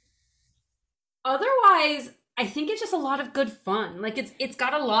 Otherwise, I think it's just a lot of good fun. Like it's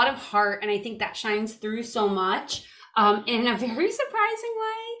got a lot of heart, and I think that shines through so much in a very surprising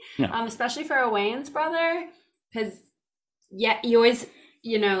way, especially for a Wayans brother, because you always,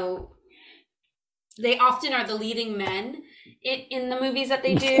 they often are the leading men in the movies that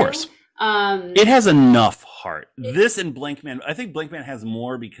they do. Of course. It has enough heart. This and Blankman, I think Blankman has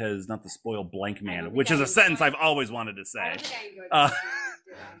more because, not to spoil Blankman, which is a sentence I've always wanted to say.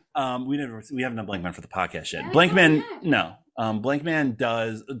 We haven't done Blankman for the podcast yet. Blankman, no. Blankman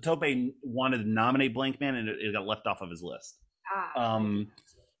does. Tope wanted to nominate Blankman, and it got left off of his list. That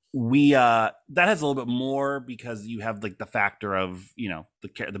has a little bit more because you have like the factor of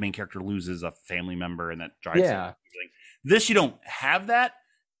the main character loses a family member, and that drives it. This you don't have that,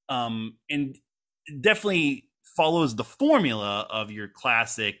 and definitely follows the formula of your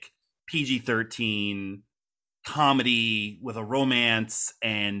classic PG-13 comedy with a romance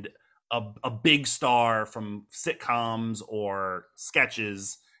and a big star from sitcoms or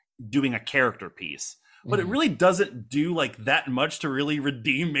sketches doing a character piece. But it really doesn't do like that much to really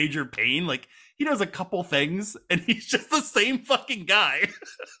redeem Major Payne. Like he does a couple things and he's just the same fucking guy.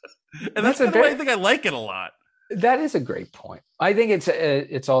 And that's kind of why I think I like it a lot. That is a great point. I think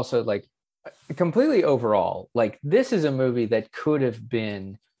it's also like completely overall, like this is a movie that could have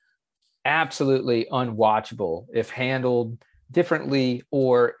been absolutely unwatchable if handled differently,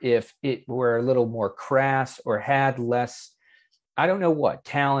 or if it were a little more crass or had less, I don't know what,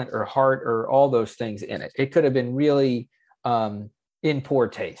 talent or heart or all those things in it. It could have been really in poor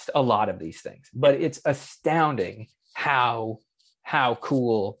taste, a lot of these things. But it's astounding how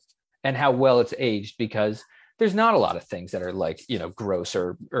cool and how well it's aged, because there's not a lot of things that are like, gross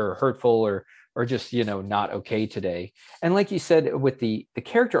or hurtful or just, not okay today. And like you said, with the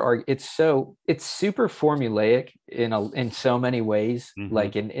character arc, it's super formulaic in so many ways,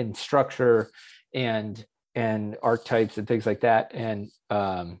 like in structure and archetypes and things like that. And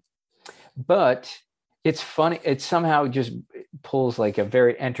but it's funny. It somehow just pulls like a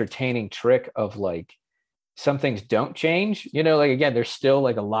very entertaining trick of like, some things don't change, like, again, there's still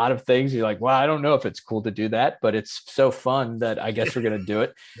like a lot of things you're like, well, I don't know if it's cool to do that, but it's so fun that I guess we're going to do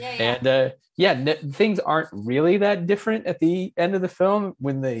it. And things aren't really that different at the end of the film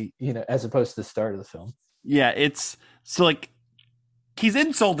when they, as opposed to the start of the film. Yeah. It's so like, he's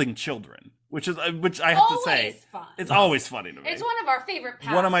insulting children, which I have always to say, fun. It's always funny to me. It's one of our favorite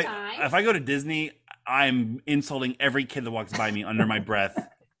pastimes. If I go to Disney, I'm insulting every kid that walks by me under my breath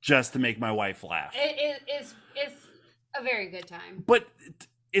just to make my wife laugh. It's a very good time. But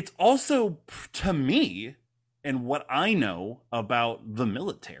it's also, to me, and what I know about the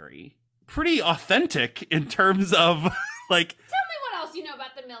military, pretty authentic in terms of like. Tell me what else you know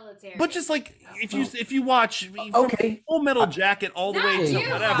about the military. But just like if you watch Full Metal Jacket all the way to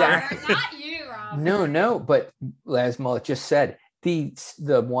whatever. Not you, Rob. No, but as Mullet just said, the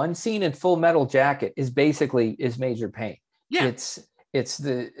one scene in Full Metal Jacket is Major Payne. Yeah. It's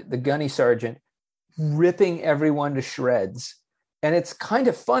the gunny sergeant ripping everyone to shreds. And it's kind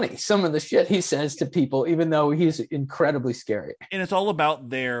of funny, some of the shit he says to people, even though he's incredibly scary. And it's all about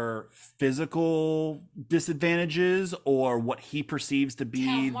their physical disadvantages or what he perceives to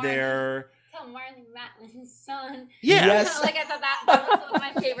be their... Tell Marley Matlin's son. Yeah. Yes. Like, I thought that was one of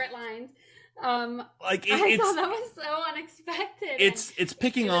my favorite lines. I thought that was so unexpected. It's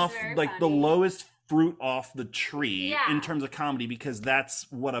picking off like the lowest fruit off the tree in terms of comedy, because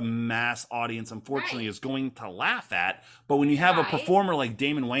that's what a mass audience unfortunately is going to laugh at. But when you have a performer like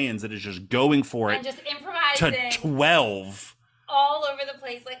Damon Wayans that is just going for it and just improvising to 12 all over the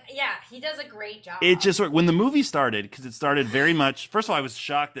place, like he does a great job. It just when the movie started, because it started very much, first of all, I was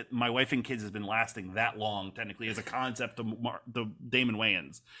shocked that My Wife and Kids has been lasting that long technically as a concept of the Damon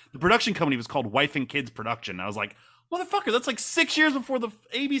Wayans. The production company was called Wife and Kids Production. I was like, motherfucker, that's like 6 years before the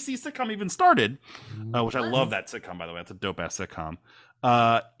ABC sitcom even started, which I love that sitcom, by the way. That's a dope-ass sitcom.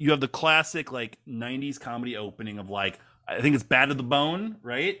 You have the classic, like, 90s comedy opening of, like, I think it's Bad to the Bone,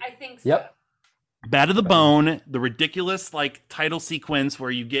 right? I think so. Yep. Bad to the Bone, the ridiculous, like, title sequence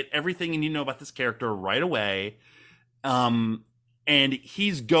where you get everything and you know about this character right away. And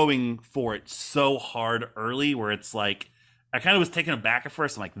he's going for it so hard early where it's like, I kind of was taken aback at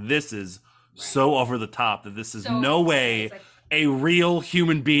first. I'm like, this is... so over the top that this is no way like, a real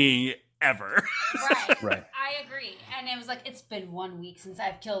human being ever. Right. I agree. And it was like, it's been 1 week since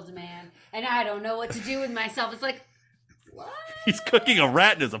I've killed a man and I don't know what to do with myself. It's like, what? He's cooking a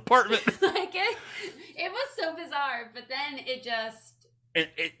rat in his apartment. Like it was so bizarre, but then it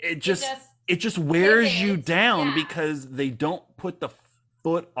just wears you down because they don't put the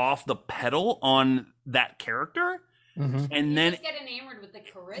foot off the pedal on that character. Mm-hmm. And then just get enamored with the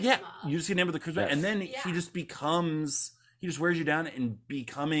charisma. Yeah, you just get enamored with the charisma, and then he just wears you down and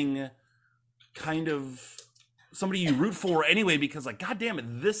becoming kind of somebody you root for anyway, because like, God damn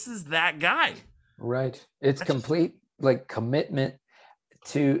it, this is that guy. Right. It's complete like commitment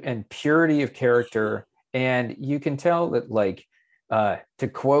to and purity of character, and you can tell that like to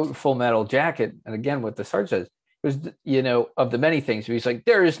quote Full Metal Jacket, and again what the sergeant says. Was, of the many things, he's like,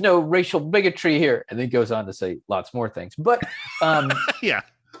 there is no racial bigotry here. And then goes on to say lots more things. But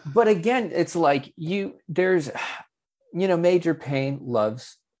but again, it's like Major Payne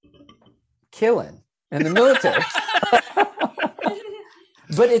loves killing in the military.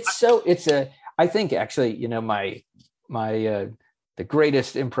 But I think actually, my the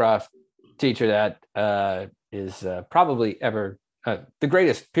greatest improv teacher that is probably ever the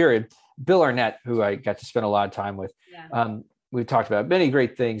greatest period, Bill Arnett, who I got to spend a lot of time with. We've talked about many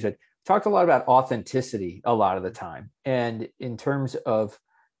great things, that talked a lot about authenticity a lot of the time. And in terms of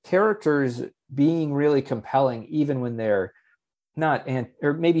characters being really compelling, even when they're not,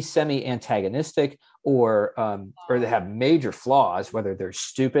 or maybe semi-antagonistic or they have major flaws, whether they're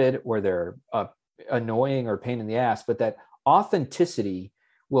stupid or they're annoying or pain in the ass, but that authenticity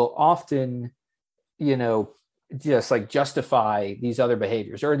will often, just like justify these other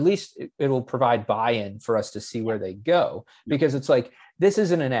behaviors, or at least it will provide buy-in for us to see where they go, because it's like, this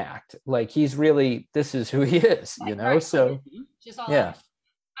isn't an act. Like this is who he is, so just all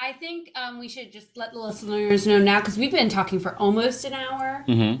I think we should just let the listeners know now, because we've been talking for almost an hour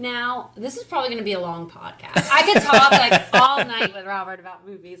now. This is probably going to be a long podcast. I could talk like all night with Robert about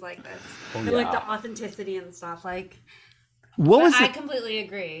movies like this, and like the authenticity and stuff. Like, I completely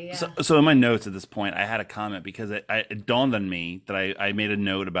agree. Yeah. So in my notes at this point, I had a comment because it dawned on me that I made a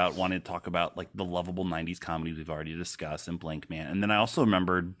note about wanting to talk about like the lovable '90s comedies we've already discussed and Blank Man, and then I also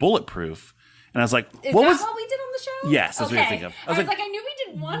remembered Bulletproof. And I was like, what we did on the show? Yes, that's what I think of. I was like, I knew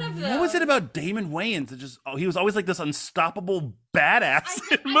we did one of those. What was it about Damon Wayans that he was always like this unstoppable badass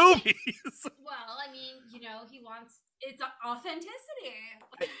in movies? Well, I mean, it's authenticity.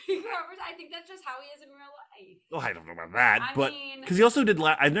 I think that's just how he is in real life. Oh, I don't know about that, but because he also did.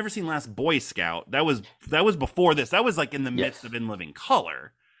 I've never seen Last Boy Scout. That was before this. That was like in the midst of In Living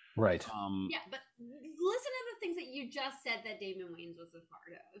Color. Right. Yeah, but listen to the things that you just said that Damon Wayans was a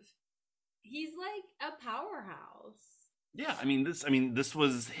part of. He's like a powerhouse. Yeah, this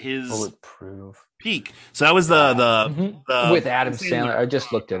was his Bulletproof peak. So that was the with Adam Sandler. I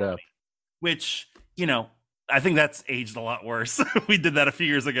just looked it up. Which, I think that's aged a lot worse. We did that a few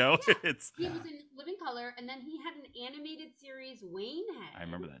years ago. Yeah. He was in Living Color, and then he had an animated series, Wayne Head. I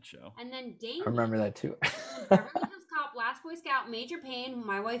remember that show. And then Damon. I remember that too. Beverly Hills Cop, Last Boy Scout, Major Pain,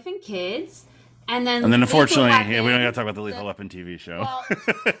 My Wife and Kids. And then unfortunately, we don't got to talk about the Lethal Weapon TV show. Well,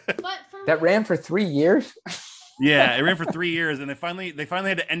 that ran for 3 years. Yeah, it ran for 3 years, and they finally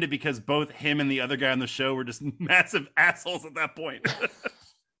had to end it because both him and the other guy on the show were just massive assholes at that point.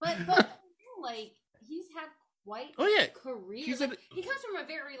 but like he's had quite a career. He comes from a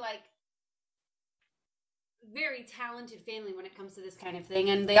very talented family when it comes to this kind of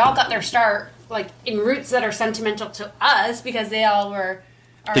thing, and they all got their start like in roots that are sentimental to us because they all were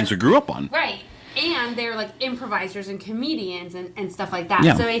things we grew up on, right? And they're like improvisers and comedians and stuff like that.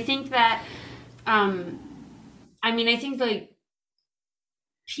 Yeah. So I think that, I think like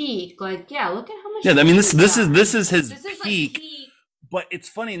peak, like look at how much. Yeah, this is his peak. Like peak. But it's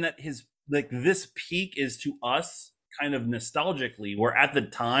funny in that his this peak is to us kind of nostalgically, where at the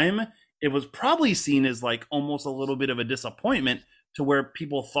time it was probably seen as like almost a little bit of a disappointment to where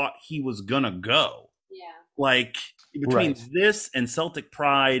people thought he was gonna go. Yeah. Like between this and Celtic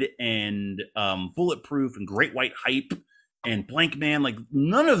Pride and Bulletproof and Great White Hype and Blank Man, like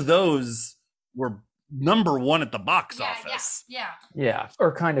none of those were number one at the box office. Yeah.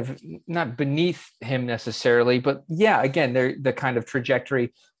 Or kind of not beneath him necessarily, but again, they're the kind of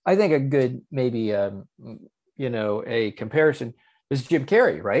trajectory. I think a good maybe a comparison is Jim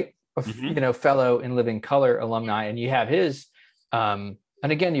Carrey, right? Fellow In Living Color alumni, and you have his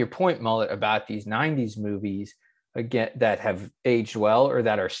and again, your point, Mullet, about these 90s movies again that have aged well or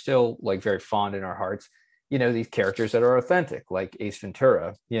that are still like very fond in our hearts, these characters that are authentic, like Ace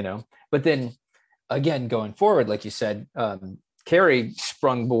Ventura, but then again, going forward, like you said, Carrey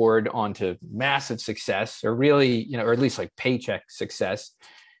sprung board onto massive success, or really, or at least like paycheck success,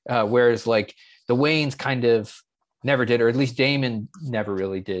 whereas like the Wayans kind of never did, or at least Damon never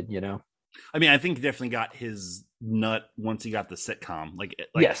really did. I think he definitely got his nut once he got the sitcom.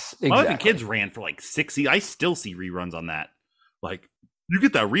 Yes, exactly. My Wife and Kids ran for like 6 years. I still see reruns on that. Like, you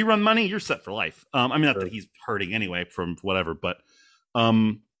get that rerun money, you're set for life. Not that he's hurting anyway from whatever, but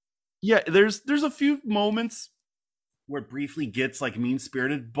there's a few moments where it briefly gets like mean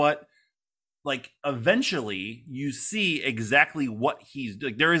spirited, but like eventually you see exactly what he's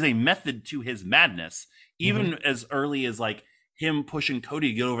like. There is a method to his madness, even as early as like him pushing Cody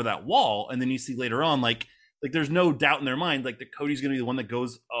to get over that wall, and then you see later on like there's no doubt in their mind like that Cody's going to be the one that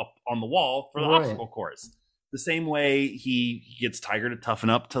goes up on the wall for the obstacle course. The same way he gets Tiger to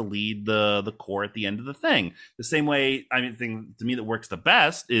toughen up to lead the core at the end of the thing. The same way, thing to me that works the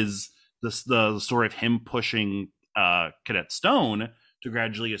best is the story of him pushing Cadet Stone to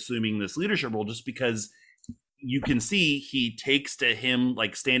gradually assuming this leadership role, just because you can see he takes to him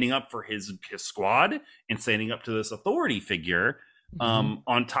like standing up for his squad and standing up to this authority figure,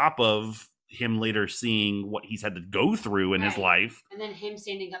 on top of him later seeing what he's had to go through in his life, and then him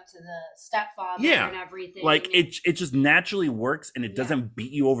standing up to the stepfather and everything. Like it just naturally works, and it doesn't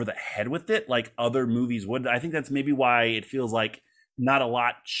beat you over the head with it like other movies would. I think that's maybe why it feels like not a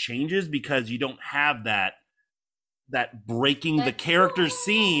lot changes, because you don't have that breaking the character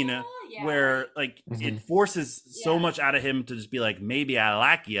scene where like it forces so much out of him to just be like, maybe I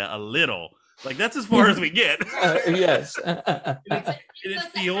like you a little. Like that's as far as we get. Yes. It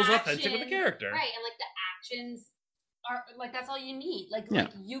feels authentic with the character. Right. And like the actions are like, that's all you need. Like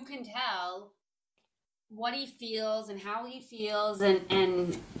you can tell what he feels and how he feels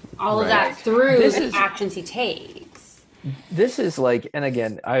and all of that through the actions he takes. This is like, and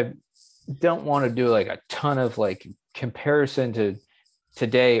again, I don't want to do like a ton of like comparison to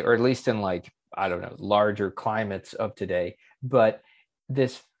today, or at least in like, I don't know, larger climates of today. But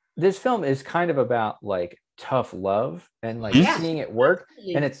this film is kind of about like tough love and like seeing it work.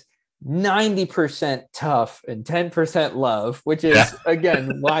 And it's 90% tough and 10% love, which is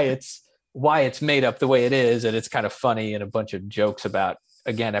again why it's made up the way it is. And it's kind of funny and a bunch of jokes about,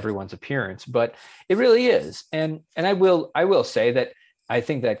 again, everyone's appearance, but it really is. And I will say that I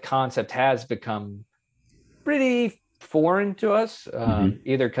think that concept has become pretty foreign to us,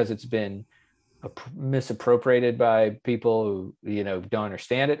 either because it's been misappropriated by people who, you know, don't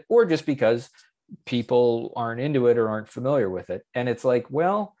understand it, or just because people aren't into it or aren't familiar with it. And it's like,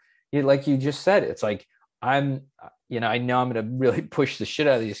 well, like you just said, it's like, I know I'm going to really push the shit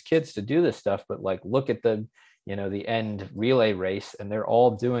out of these kids to do this stuff, but like, look at the end relay race, and they're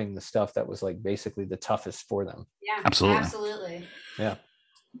all doing the stuff that was like basically the toughest for them. Yeah, absolutely. Yeah.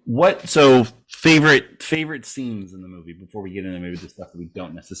 So favorite scenes in the movie before we get into maybe the stuff that we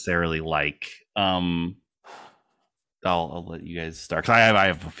don't necessarily like. I'll let you guys start, because I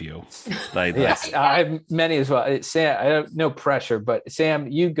have a few. Yes, I have many as well. Sam, I have no pressure, but Sam,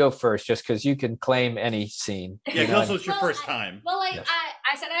 you go first, just because you can claim any scene. Yeah, because also it's your first time. Well, like yes.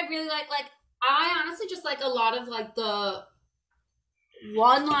 I said, I really like I honestly just like a lot of like the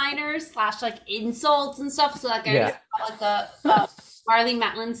one-liners / like insults and stuff. So like I like the Marlee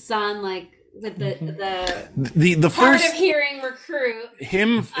Matlin's son, like with the hard first of hearing recruit.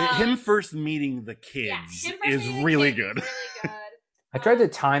 Him first meeting the kids is really good. I tried to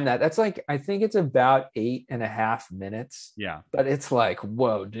time that. That's like, I think it's about 8.5 minutes. Yeah. But it's like,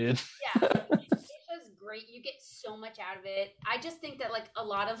 whoa, dude. Yeah. It's great. You get so much out of it. I just think that like a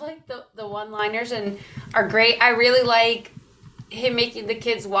lot of like the one-liners are great. I really like him making the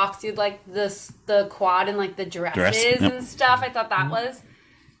kids walk through like the quad and like the dresses and stuff. I thought that was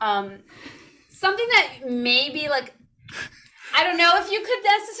something that maybe like, I don't know if you could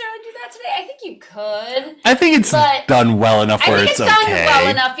necessarily do that today. I think you could. I think it's done well enough where it's okay. I think it's done well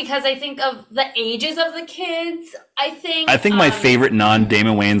enough because I think of the ages of the kids. I think my favorite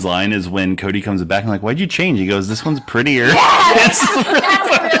non-Damon Wayans line is when Cody comes back and like, why'd you change? He goes, this one's prettier. Yes! That's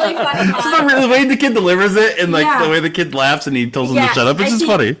a really funny line. The way the kid delivers it, and like the way the kid laughs and he tells him to shut up. It's just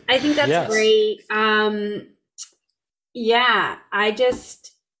funny. I think that's great.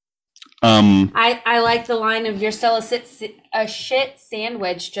 I like the line of "You're still a shit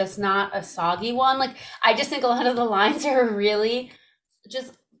sandwich, just not a soggy one." Like, I just think a lot of the lines are really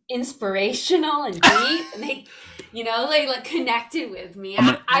just inspirational and deep, and they like connected with me.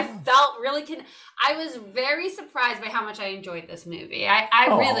 I felt really I was very surprised by how much I enjoyed this movie. I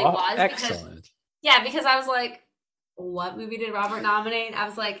really was. Excellent. Because I was like, what movie did Robert nominate? I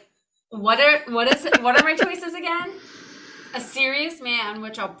was like, what are my choices again? A Serious Man,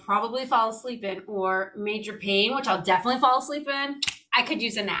 which I'll probably fall asleep in, or Major Pain, which I'll definitely fall asleep in. I could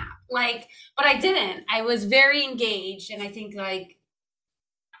use a nap, but I didn't. I was very engaged, and I think I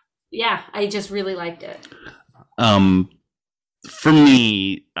just really liked it. For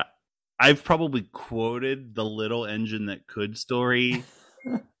me, I've probably quoted the Little Engine That Could story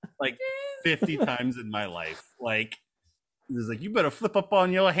like 50 times in my life. Like, it's like, you better flip up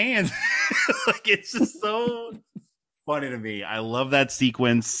on your hands. Like, it's just so funny to me. I love that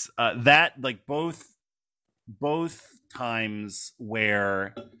sequence. That like both times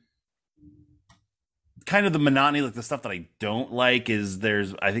where kind of the monotony, like the stuff that I don't like is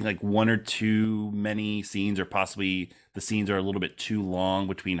there's, I think, like one or too many scenes, or possibly the scenes are a little bit too long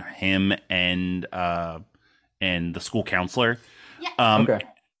between him and the school counselor. Yeah. Okay.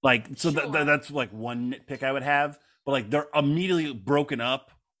 Like, so that's like one nitpick I would have, but like they're immediately broken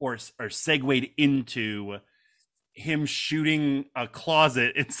up or segued into him shooting a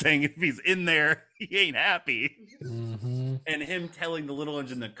closet and saying if he's in there, he ain't happy. Mm-hmm. And him telling the Little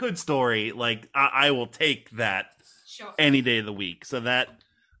Engine That Could story, like, I will take that any day of the week. So that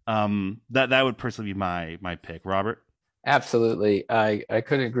would personally be my pick. Robert? Absolutely. I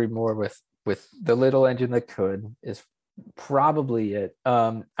couldn't agree more with the Little Engine That Could is probably it.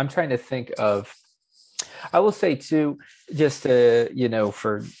 I'm trying to think of, I will say too, just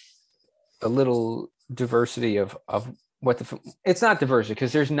for a little diversity of what it's not diversity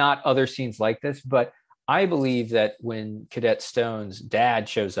because there's not other scenes like this, but I believe that when Cadet Stone's dad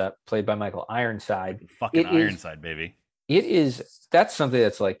shows up, played by Michael Ironside, Ironside, baby, that's something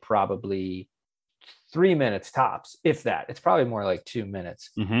that's like probably 3 minutes tops, if that. It's probably more like 2 minutes.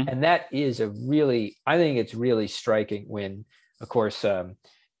 Mm-hmm. And that is I think it's really striking when, of course,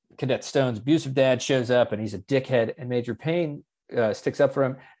 Cadet Stone's abusive dad shows up and he's a dickhead, and Major Payne sticks up for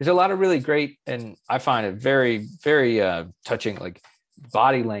him. There's a lot of really great, and I find it very, very touching, like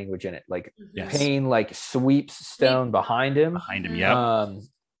body language in it. Like Yes. Payne like sweeps Stone behind him. Yeah.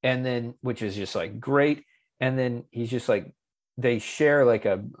 And then, which is just like great. And then he's just like, they share like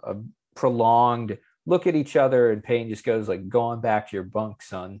a prolonged look at each other, and Payne just goes like, "Going back to your bunk,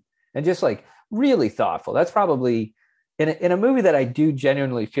 son," and just like really thoughtful. That's probably in a movie that I do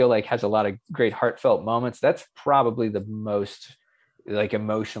genuinely feel like has a lot of great heartfelt moments. That's probably the most like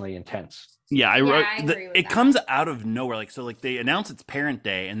emotionally intense. Yeah, I agree with it that. comes out of nowhere. Like, so like they announce it's Parent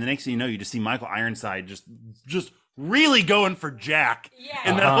Day, and the next thing you know, you just see Michael Ironside just really going for Jack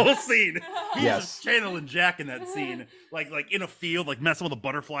in that whole scene. He's just channeling Jack in that scene, like in a field, like messing with a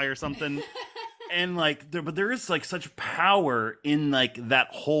butterfly or something. And like but there is like such power in like that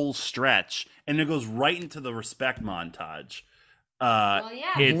whole stretch, and it goes right into the respect montage.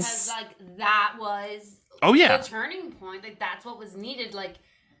 Because like that was the turning point. Like that's what was needed, like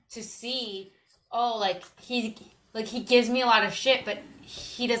to see, like he gives me a lot of shit, but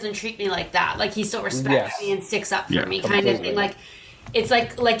he doesn't treat me like that. Like he still respects me and sticks up for me, kind of thing. Like it's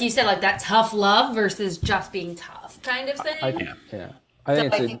like you said, like that tough love versus just being tough kind of thing. I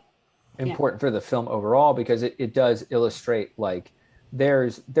think it's important for the film overall, because it does illustrate like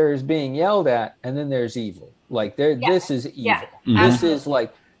there's being yelled at, and then there's evil. Like this is evil. This is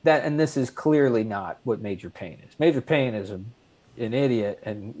like that, and this is clearly not what Major Payne is. Major Payne is an idiot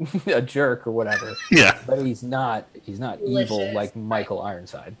and a jerk or whatever. But he's not evil like Michael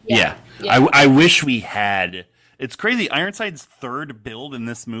Ironside. I wish we had. It's crazy. Ironside's third build in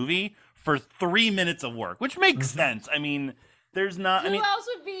this movie for 3 minutes of work, which makes sense. I mean, there's not. Who else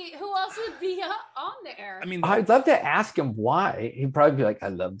would be on there? I mean, I'd love to ask him why. He'd probably be like, "I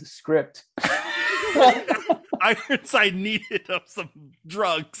love the script." Ironside needed some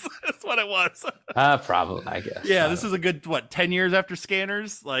drugs. That's what it was. Probably, I guess. Yeah, this is a good 10 years after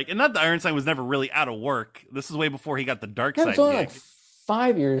Scanners. Like, and not that Ironside was never really out of work. This is way before he got the dark side. It's only like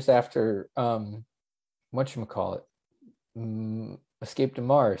 5 years after whatchamacallit, Escape to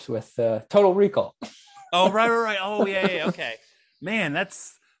Mars with Total Recall. Oh, right. Oh, yeah. Okay, man,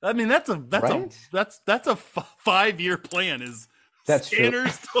 that's a 5-year plan. Is that's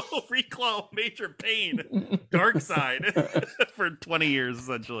Scanners, Total Recall, Major Payne, Dark Side for 20 years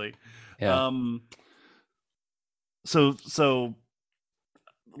essentially. So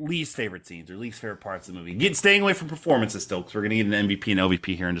least favorite scenes or least favorite parts of the movie. Staying away from performances still, because we're going to get an MVP and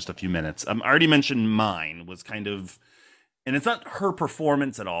OVP here in just a few minutes. I already mentioned mine was kind of, and it's not her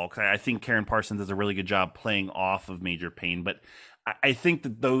performance at all, because I think Karen Parsons does a really good job playing off of Major Payne, but I think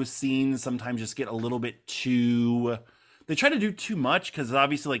that those scenes sometimes just get a little bit too, they try to do too much, because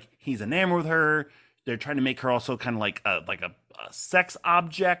obviously like he's enamored with her. They're trying to make her also kind of like a sex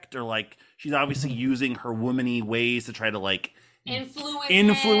object, or like she's obviously using her womany ways to try to like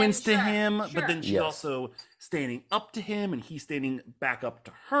influence him. But then she's also standing up to him, and he's standing back up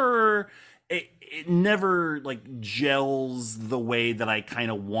to her. It never like gels the way that I kind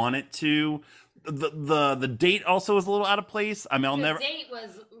of want it to. The date also is a little out of place. I mean, date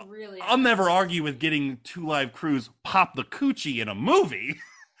was really. I'll never argue with getting Two Live Crews pop the coochie in a movie,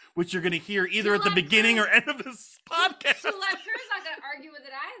 which you're going to hear either at the beginning or end of this podcast. Two Live Crews not going to argue with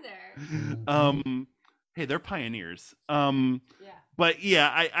it either. Hey, they're pioneers. But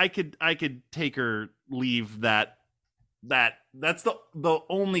yeah, I could take or leave that. That's the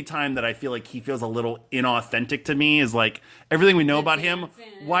only time that I feel like he feels a little inauthentic to me, is like everything we know about him.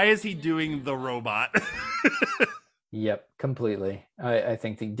 Why is he doing the robot? Yep, completely. I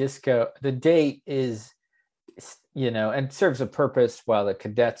think the date is, and serves a purpose while the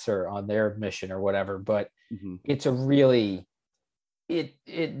cadets are on their mission or whatever, but it's a really,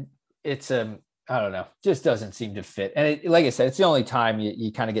 it's a, I don't know, just doesn't seem to fit. And like I said, it's the only time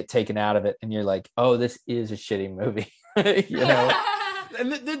you kind of get taken out of it and you're like, oh, this is a shitty movie.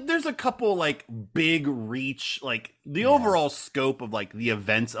 And there's a couple like big reach, like the overall scope of like the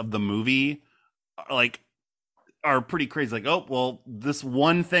events of the movie are pretty crazy. Like, oh, well, this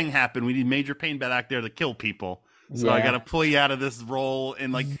one thing happened. We need Major Payne back there to kill people. So I got to pull you out of this role.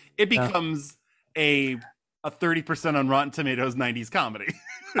 And like, it becomes a 30% on Rotten Tomatoes 90s comedy.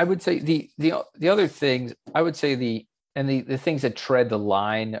 I would say the other things, I would say the things that tread the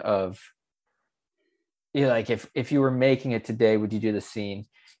line of, like if you were making it today, would you do the scene,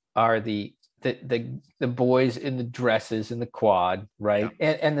 are the boys in the dresses in the quad, right?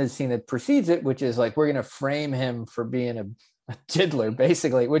 And the scene that precedes it, which is like, we're going to frame him for being a diddler,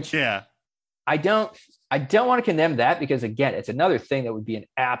 basically, which I don't want to condemn that, because again, it's another thing that would be an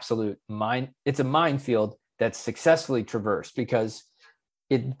absolute it's a minefield that's successfully traversed, because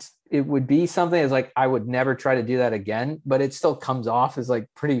it would be something that's like I would never try to do that again, but it still comes off as like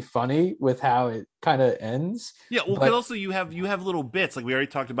pretty funny with how it kind of ends. Yeah, well, because also you have little bits like we already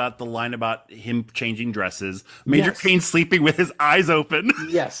talked about the line about him changing dresses, Major Payne sleeping with his eyes open.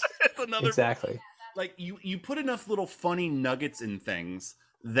 Yes, it's another exactly. Like you put enough little funny nuggets in things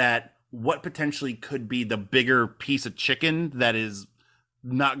that what potentially could be the bigger piece of chicken that is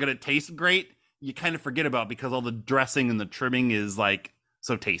not going to taste great, you kind of forget about because all the dressing and the trimming is like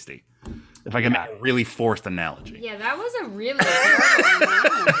so tasty. If I can make a really forced analogy. Yeah, that was a really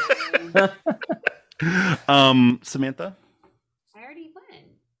terrible analogy. Samantha? I already went.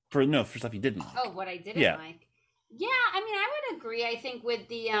 For stuff you didn't like. Oh, what I didn't like. Yeah, I mean, I would agree. I think with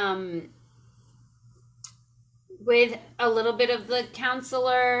the with a little bit of the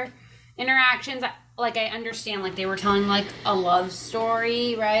counselor interactions, like I understand, like they were telling like a love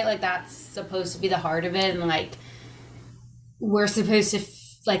story, right? Like that's supposed to be the heart of it, and like we're supposed to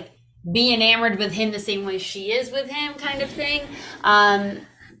like be enamored with him the same way she is with him, kind of thing.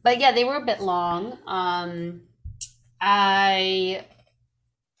 But yeah, they were a bit long. I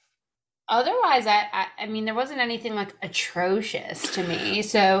mean, there wasn't anything like atrocious to me,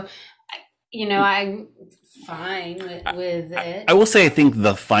 so I'm fine with it. I will say I think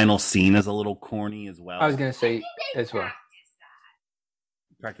the final scene is a little corny as well. I was gonna say as well.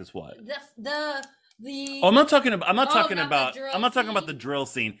 Practice what? I'm not talking about the drill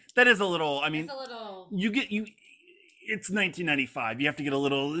scene. That is a little. I mean, it's 1995. You have to get a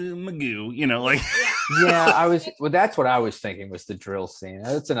little magoo, like. Yeah, that's what I was thinking was the drill scene.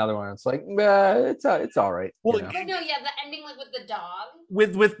 That's another one. It's like, it's all right. Well, the ending like with the dog.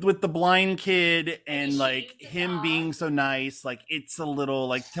 With the blind kid and like him being so nice, like it's a little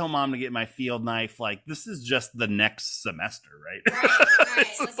like tell mom to get my field knife. Like this is just the next semester, right? Right.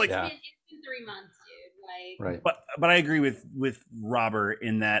 It's like it's been 3 months, dude. Like, right. But I agree with Robert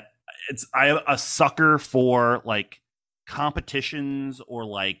in that I'm a sucker for like competitions or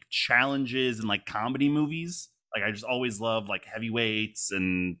like challenges and like comedy movies. Like I just always love like heavyweights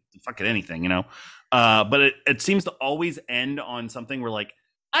and fucking anything, but it seems to always end on something where like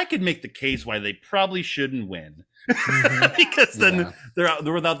I could make the case why they probably shouldn't win. Because then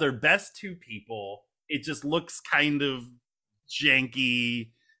they're without their best two people. It just looks kind of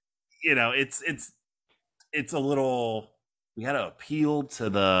janky. It's a little, we got to appeal to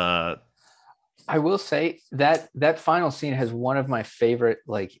the. I will say that final scene has one of my favorite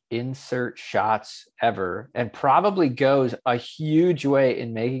like insert shots ever, and probably goes a huge way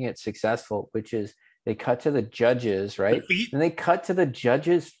in making it successful, which is they cut to the judges, right? And they cut to the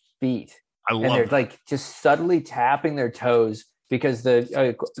judges' feet. And they're like just subtly tapping their toes because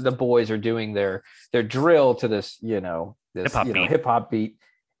the boys are doing their drill to this, hip hop beat.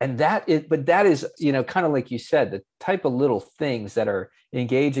 And that is kind of like you said, the type of little things that are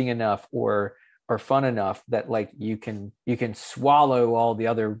engaging enough or fun enough that like you can swallow all the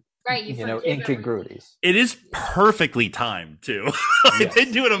other incongruities. It is perfectly timed too. They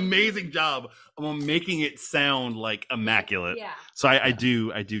do an amazing job of making it sound like immaculate. Yeah. So I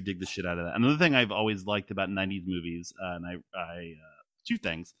do dig the shit out of that. Another thing I've always liked about 90s movies, and I two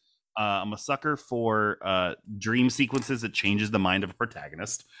things. I'm a sucker for dream sequences that changes the mind of a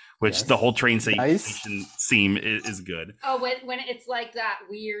protagonist, which the whole train station scene is good. Oh, when it's like that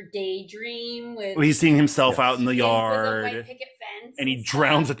weird daydream with he's seeing himself out in the yard, with a white picket fence and he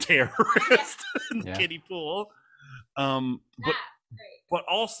drowns a terrorist in the kiddie pool. But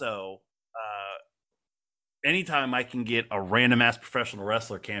also, anytime I can get a random ass professional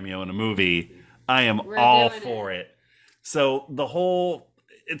wrestler cameo in a movie, I am all for it. So the whole.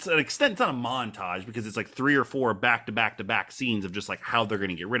 It's an extent, it's not a montage because it's like 3 or 4 back-to-back-to-back scenes of just like how they're going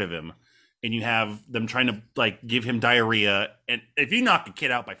to get rid of him. And you have them trying to like give him diarrhea. And if you knock a kid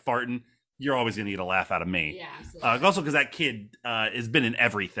out by farting, you're always going to get a laugh out of me. Yeah, absolutely. Also because that kid has been in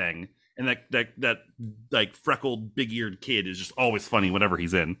everything. And that like freckled, big-eared kid is just always funny whatever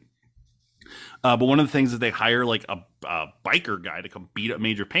he's in. But one of the things is they hire like a biker guy to come beat up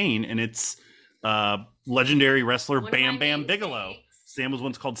Major Payne. And it's legendary wrestler Bam Bam Bigelow. Sam was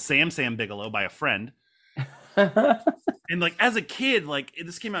once called Sam Bigelow by a friend. And like as a kid, like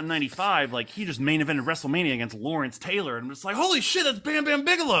this came out in 95, like he just main evented WrestleMania against Lawrence Taylor, and I'm just like, holy shit, that's Bam Bam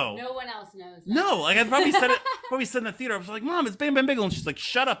Bigelow. No one else knows that. No, like I probably said in the theater. I was like, Mom, it's Bam Bam Bigelow, and she's like,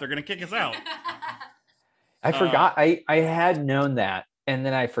 shut up, they're gonna kick us out. I forgot. I had known that, and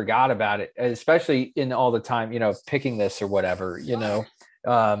then I forgot about it, especially in all the time, picking this or whatever,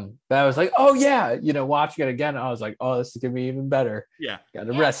 but I was like, oh yeah, watching it again, I was like, oh, this is gonna be even better. Yeah, got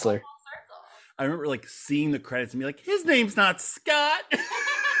a wrestler. I remember like seeing the credits and be like, his name's not Scott.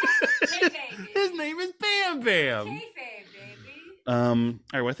 His name is Bam Bam. Kayfabe, baby. All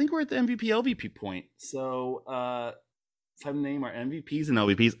right, well, I think we're at the MVP LVP point. So it's time to name our MVPs and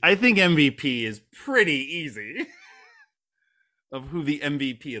LVPs. I think MVP is pretty easy of who the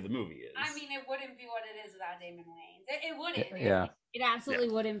MVP of the movie is. I mean, it wouldn't be what it is without Damon Wayans. It wouldn't. Yeah. It absolutely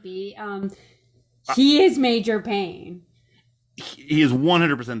wouldn't be. He is Major Payne. He is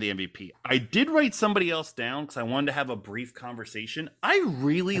 100% the MVP. I did write somebody else down because I wanted to have a brief conversation. I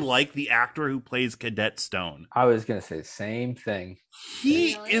really like the actor who plays Cadet Stone. I was going to say the same thing.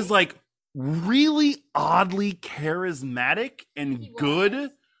 He is like really oddly charismatic and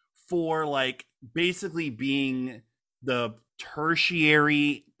good for like basically being the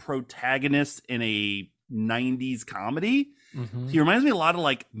tertiary protagonist in a 90s comedy. Mm-hmm. He reminds me a lot of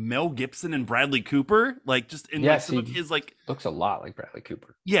like Mel Gibson and Bradley Cooper, like just in like some of his like looks a lot like Bradley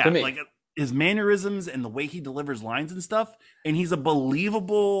Cooper. Yeah, like his mannerisms and the way he delivers lines and stuff. And he's a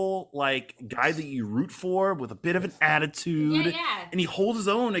believable like guy that you root for with a bit of an attitude. Yeah. And he holds his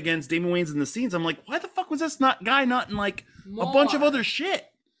own against Damon Wayans in the scenes. I'm like, why the fuck was this guy not in like a bunch of other shit?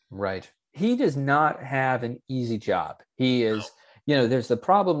 Right. He does not have an easy job. He is, there's the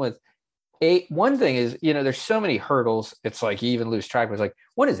problem with one thing is, there's so many hurdles. It's like you even lose track. It's like,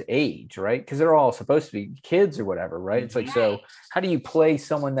 what is age, right? Because they're all supposed to be kids or whatever, right? It's like, so how do you play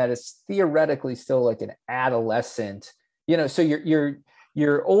someone that is theoretically still like an adolescent? So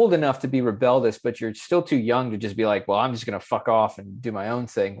you're old enough to be rebellious, but you're still too young to just be like, well, I'm just going to fuck off and do my own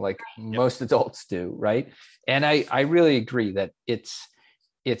thing, like most adults do, right? And I really agree that it's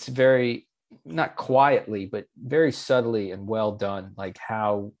very, not quietly, but very subtly and well done, like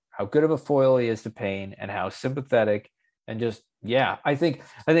how good of a foil he is to Payne and how sympathetic and just, I think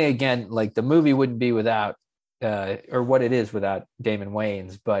again, like the movie wouldn't be without, or what it is without Damon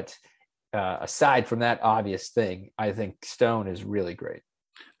Wayans. But aside from that obvious thing, I think Stone is really great.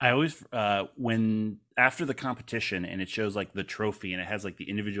 I always, when after the competition and it shows like the trophy and it has like the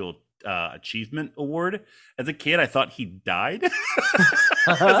individual achievement award, as a kid, I thought he died.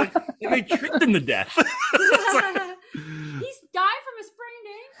 Like, they tricked him to death. He's died from a sprained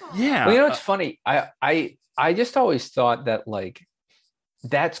ankle. Yeah. Well, it's funny. I just always thought that like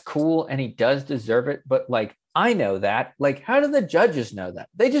that's cool and he does deserve it, but like I know that. Like, how do the judges know that?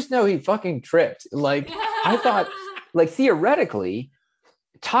 They just know he fucking tripped. Like, I thought, like theoretically,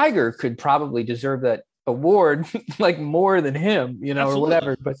 Tiger could probably deserve that award like more than him, Absolutely. Or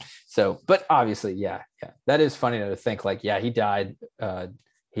whatever. But obviously, yeah, that is funny to think. Like, he died.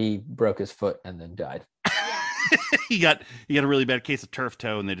 He broke his foot and then died. he got a really bad case of turf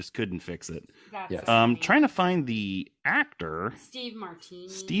toe and they just couldn't fix it. Trying to find the actor Steve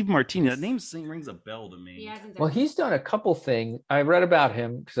Martini. That name rings a bell to me. He's done a couple things. I read about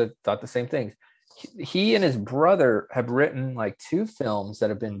him because I thought the same things. He and his brother have written like 2 films that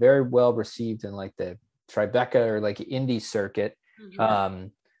have been very well received in like the Tribeca or like indie circuit. Mm-hmm.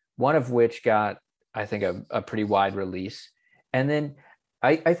 One of which got, I think, a pretty wide release. And then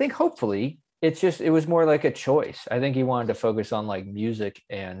I think hopefully it was more like a choice. I think he wanted to focus on like music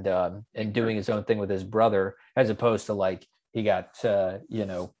and doing his own thing with his brother, as opposed to like he got,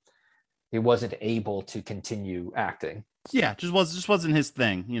 he wasn't able to continue acting. Yeah, just wasn't his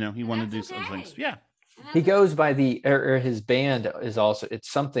thing. He wanted to do some things. Yeah. He goes by or his band is also, it's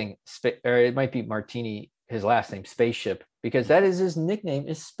something, or it might be Martini, his last name, Spaceship, because that is his nickname,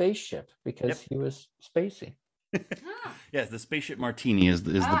 is Spaceship, because he was spacey. Yes, the Spaceship Martini is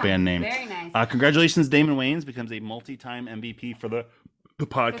the band name. Very nice. Congratulations, Damon Wayans becomes a multi-time MVP for the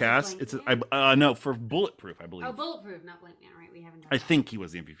podcast. No, for Bulletproof, I believe. Oh, Bulletproof, not Blank Man, right? We haven't done I think he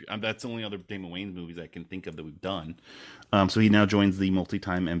was the MVP. That's the only other Damon Wayans movies I can think of that we've done. So he now joins the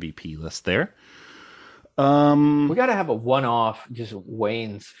multi-time MVP list there. We got to have a one-off, just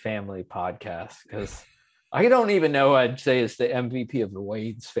Wayans family podcast, because I don't even know I'd say it's the MVP of the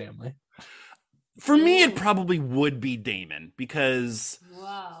Wayans family. For me, it probably would be Damon, because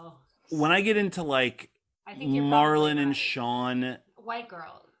when I get into like Marlon and Sean, white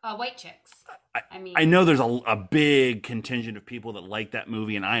chicks. I know there's a big contingent of people that like that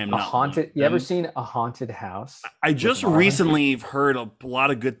movie, and I am not. Haunted. You ever seen A Haunted House? I just recently recently heard a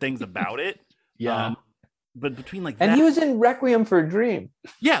lot of good things about it. But between like and he was in Requiem for a Dream.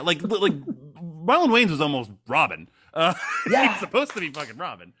 Yeah, like Marlon Wayans was almost Robin. He's supposed to be fucking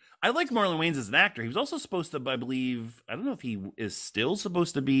Robin. I like Marlon Wayans as an actor. He was also supposed to, I believe, I don't know if he is still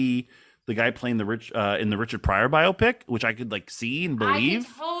supposed to be the guy playing in the Richard Pryor biopic, which I could like see and believe. I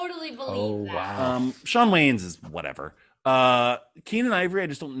can totally believe that. Wow. Sean Wayans is whatever. Keenen Ivory, I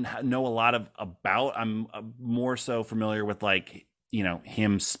just don't know a lot about. I'm more so familiar with like,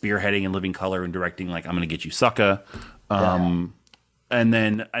 him spearheading and Living Color and directing like I'm Gonna Get You Sucker. And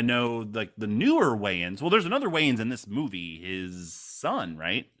then I know like the newer Wayans. Well, there's another Wayans in this movie. His son,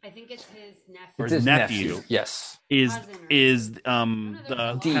 right? I think it's his nephew. Or his nephew. Yes. Is the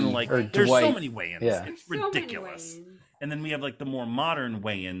D, kind of like or there's so Dwight. many Wayans. Yeah. It's So many ridiculous. Wayans. And then we have like the more modern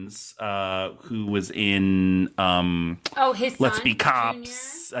Wayans, who was in his Let's son, Be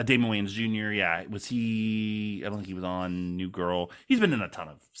Cops, Damon Wayans Jr. Yeah, was he? I don't think he was on New Girl. He's been in a ton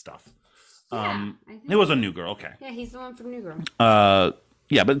of stuff. I think It was on New Girl. Okay. Yeah, he's the one from New Girl.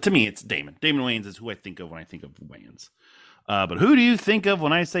 Yeah, but to me, it's Damon. Damon Wayans is who I think of when I think of Wayans. But who do you think of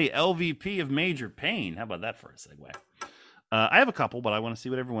when I say LVP of Major Payne? How about that for a segue? I have a couple, but I want to see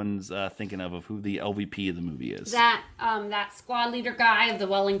what everyone's thinking of who the LVP of the movie is. That squad leader guy of the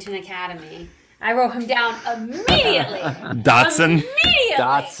Wellington Academy. I wrote him down immediately. Dotson. Immediately.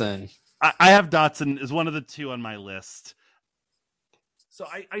 Dotson. I have Dotson as one of the two on my list. So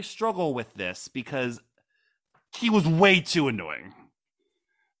I struggle with this because he was way too annoying.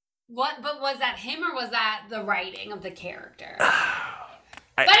 What? But was that him or was that the writing of the character? But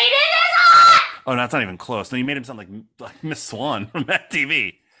he did this! Oh, no, that's not even close. No, you made him sound like Miss Swan from Mad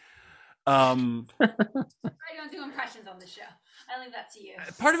TV. I don't do impressions on the show. I leave that to you.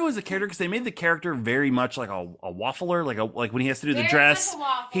 Part of it was the character because they made the character very much like a waffler, like when he has to do the Very dress, much a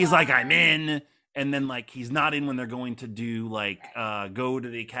waffler. he's like I'm in, and then like he's not in when they're going to do go to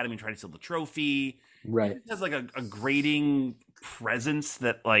the academy and try to steal the trophy. Right. He has like a grating presence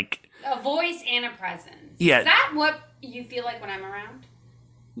that like A voice and a presence. Yeah. Is that what you feel like when I'm around?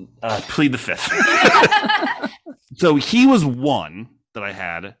 Plead the fifth. So he was one that I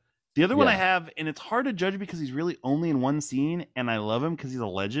had. The other one I have, and it's hard to judge because he's really only in one scene, and I love him because he's a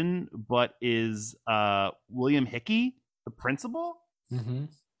legend, but is William Hickey, the principal. Mm-hmm.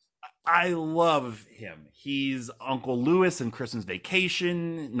 I love him. He's Uncle Lewis in Christmas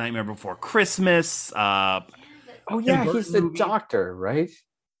Vacation, Nightmare Before Christmas. Oh yeah, he's the doctor, right?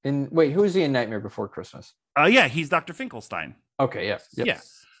 Wait, who is he in Nightmare Before Christmas? Yeah, he's Dr. Finkelstein. Okay, yeah. Yep. Yeah.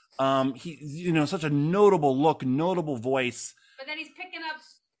 He's such a notable look, notable voice. But then he's picking up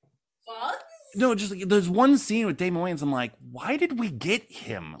bugs? No, just like there's one scene with Damon Wayans. I'm like, why did we get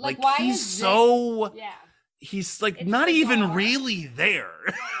him? Like, why he's is so Yeah. he's like It's not even bizarre. really there.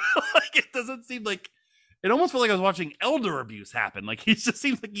 Like it doesn't seem like it almost felt like I was watching elder abuse happen. Like he just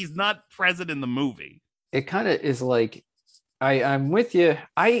seems like he's not present in the movie. It kind of is like I'm with you.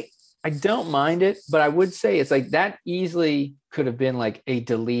 I don't mind it, but I would say it's like that easily could have been like a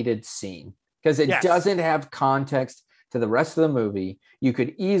deleted scene because it doesn't have context to the rest of the movie. You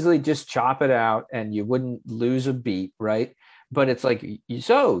could easily just chop it out and you wouldn't lose a beat, right? But it's like,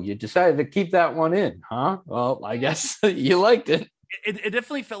 you decided to keep that one in, huh? Well, I guess you liked it. It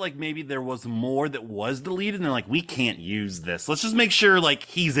definitely felt like maybe there was more that was deleted, and they're like, we can't use this. Let's just make sure like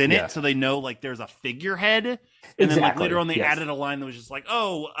he's in it, so they know like there's a figurehead. And then like later on, they added a line that was just like,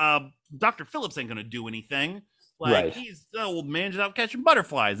 Dr. Phillips ain't gonna do anything. Like he's the old man just out catching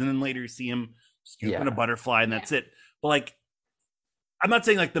butterflies, and then later you see him scooping a butterfly, and that's it. But like, I'm not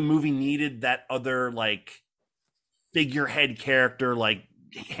saying like the movie needed that other like figurehead character like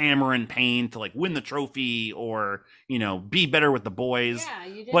hammer and pain to like win the trophy or be better with the boys,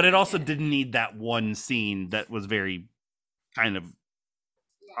 but it also didn't need that one scene that was very kind of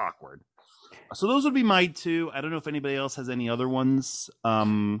awkward. So those would be my two. I don't know if anybody else has any other ones.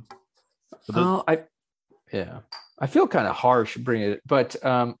 I feel kind of harsh bringing it, but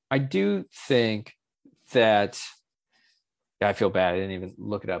I do think that I feel bad I didn't even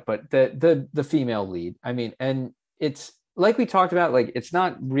look it up, but the female lead, I mean, and it's like we talked about, like it's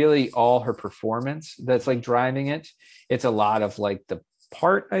not really all her performance that's like driving it. It's a lot of like the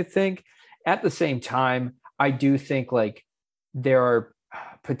part, I think. At the same time, I do think like there are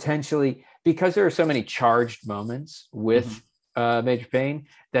potentially, because there are so many charged moments with Major Payne,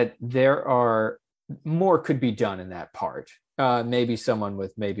 that there are more could be done in that part. Maybe someone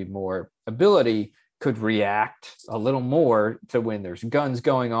with maybe more ability could react a little more to when there's guns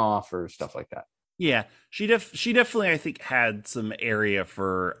going off or stuff like that. Yeah, she definitely I think had some area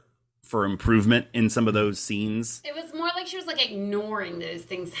for improvement in some of those scenes. It was more like she was like ignoring those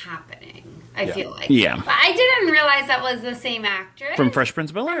things happening. I feel like. Yeah. But I didn't realize that was the same actress From Fresh Prince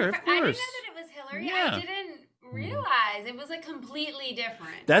of Bel-Air, of I didn't know course. that it was Hillary. Yeah. I didn't realize it was like completely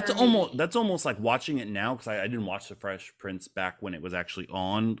different. That's for me. almost like watching it now, because I didn't watch the Fresh Prince back when it was actually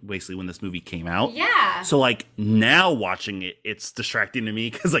on, basically when this movie came out. Yeah. So like now watching it, it's distracting to me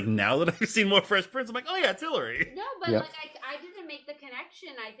because like now that I've seen more Fresh Prince, I'm like, oh yeah, it's Hillary. No, but like I didn't make the connection.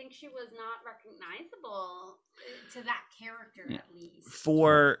 I think she was not recognizable to that character at least.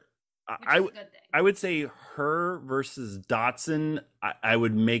 I would say her versus Dotson. I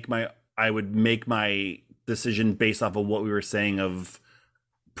would make my decision based off of what we were saying of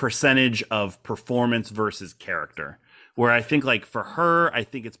percentage of performance versus character. Where I think like for her, I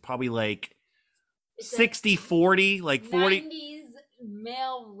think it's probably like 60-40, like 40. 90s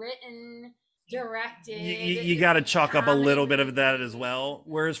male written, directed. You got to chalk up a little bit of that as well.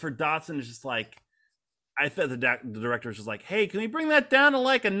 Whereas for Dodson, it's just like, I thought the director was just like, hey, can we bring that down to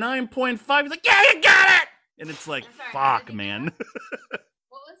like a 9.5? He's like, yeah, you got it. And it's like, fuck, man.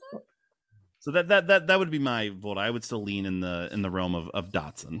 What was it? So that would be my vote. I would still lean in the realm of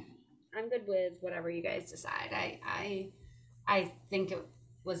Dodson. I'm good with whatever you guys decide. I think it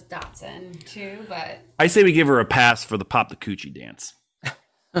was Dodson too, but I say we give her a pass for the pop the coochie dance.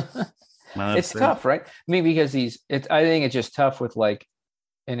 It's tough, right? I mean, because I think it's just tough with like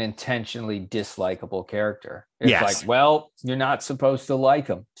an intentionally dislikable character. It's like, well, you're not supposed to like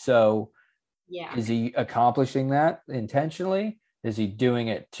him. So yeah, is he accomplishing that intentionally? Is he doing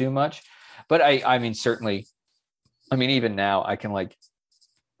it too much? But I mean, certainly, I mean, even now I can like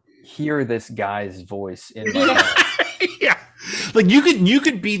hear this guy's voice in my head. Yeah. Like you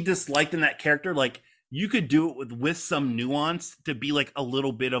could be disliked in that character. Like you could do it with some nuance to be like a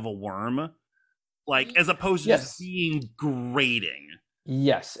little bit of a worm, like as opposed to just being grating.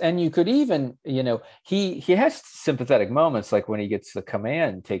 Yes, and you could even, you know, he has sympathetic moments, like when he gets the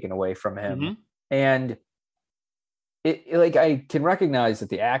command taken away from him, and it like I can recognize that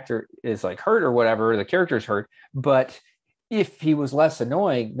the actor is like hurt or whatever, the character's hurt, but if he was less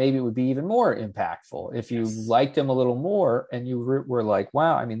annoying, maybe it would be even more impactful. If you liked him a little more and you were like,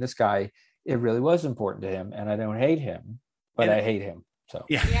 wow, I mean, this guy, it really was important to him, and I don't hate him, but I hate him. So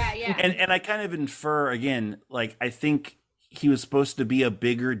yeah. And I kind of infer again, like I think he was supposed to be a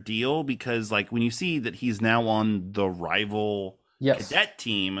bigger deal because like when you see that he's now on the rival cadet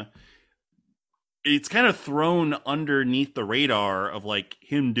team, it's kind of thrown underneath the radar of like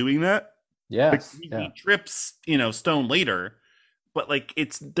him doing that. Yes, he trips, Stone later, but like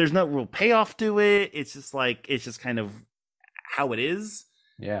there's no real payoff to it. It's just kind of how it is.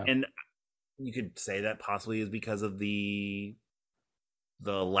 Yeah. And you could say that possibly is because of the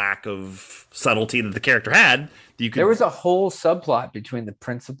lack of subtlety that the character had. There was a whole subplot between the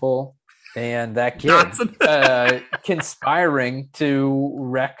principal and that kid conspiring to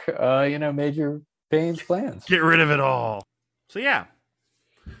wreck Major Payne's plans. Get rid of it all. So yeah.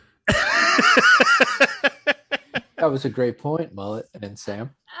 That was a great point, Mullet and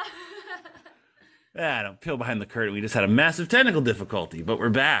Sam. Don't peel behind the curtain. We just had a massive technical difficulty, but we're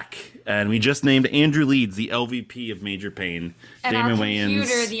back, and we just named Andrew Leeds the LVP of Major Payne. And Damon our Wayans,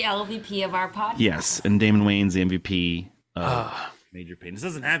 computer, the LVP of our podcast. Yes, and Damon Wayans, the MVP of Major Payne. This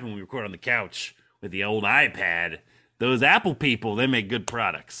doesn't happen when we record on the couch with the old iPad. Those Apple people, they make good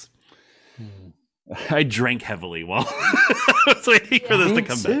products. I drank heavily while I was waiting for this to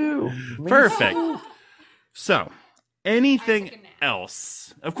come back. Perfect. So, anything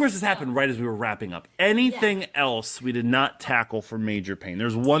else? Of course, this happened right as we were wrapping up. Anything else we did not tackle for Major Payne?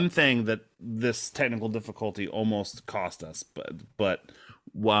 There's one thing that this technical difficulty almost cost us, but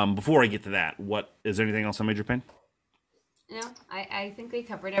before I get to that, is there anything else on Major Payne? No, I think we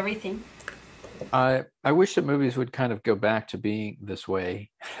covered everything. I wish that movies would kind of go back to being this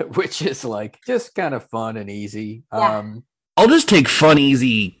way, which is like just kind of fun and easy. Yeah. I'll just take fun,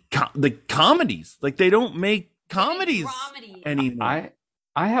 easy the comedies. Like they don't make comedies anymore.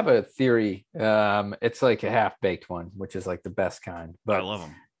 I have a theory. It's like a half-baked one, which is like the best kind. But I love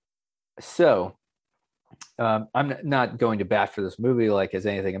them. So I'm not going to bat for this movie like as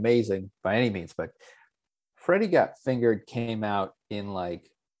anything amazing by any means, but Freddy Got Fingered came out in like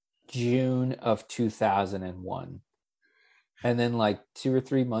June of 2001. And then like 2 or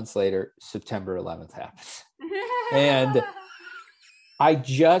 3 months later, September 11th happens. And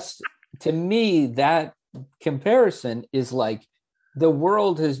to me, that comparison is like the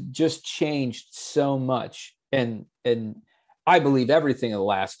world has just changed so much. And I believe everything in the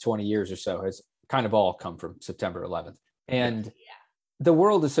last 20 years or so has kind of all come from September 11th. And the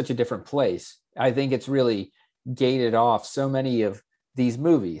world is such a different place. I think it's really gated off so many of these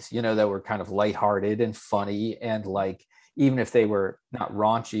movies, that were kind of lighthearted and funny, and like, even if they were not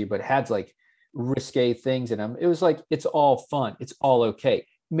raunchy, but had like risque things in them, it was like, it's all fun. It's all okay.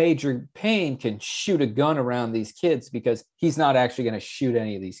 Major Payne can shoot a gun around these kids because he's not actually going to shoot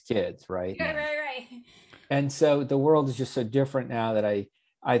any of these kids. Right. Right. And so the world is just so different now that I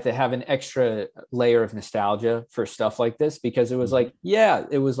have an extra layer of nostalgia for stuff like this, because it was like,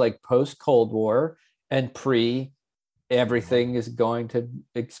 it was like post Cold War and pre everything is going to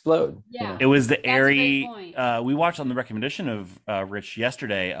explode. Yeah. It was the airy we watched on the recommendation of Rich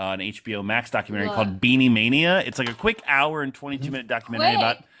yesterday an HBO Max documentary called Beanie Mania. It's like a quick hour and 22-minute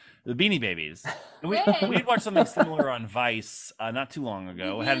documentary The Beanie Babies. We Hey. we'd watched something similar on Vice not too long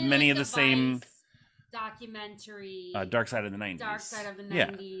ago. We It had really many like of the same Vice documentary, Dark Side of the 90s. Dark Side of the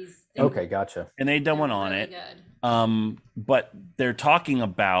Yeah. 90s. Okay, gotcha. And they'd done They're one on really it. good. But they're talking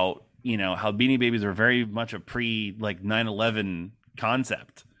about, how Beanie Babies are very much a pre like 9/11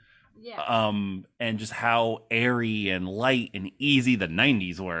 concept. Yeah. And just how airy and light and easy the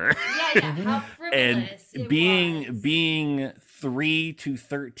 90s were. Yeah. How And frivolous it was. being 3 to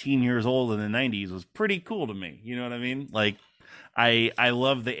 13 years old in the 90s was pretty cool to me. You know what I mean? Like I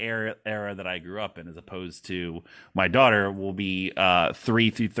love the era that I grew up in, as opposed to my daughter will be 3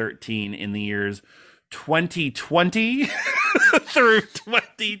 through 13 in the years 2020 through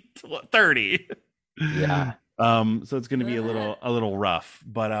 2030. Yeah. So it's going to be a little rough,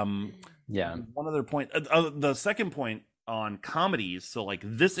 but Yeah. one other point, the second point on comedies. So like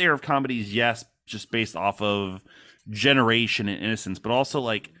this era of comedies, yes, just based off of generation and innocence, but also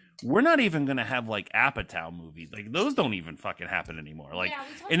like we're not even going to have like Apatow movies. Like those don't even fucking happen anymore. Like, Yeah,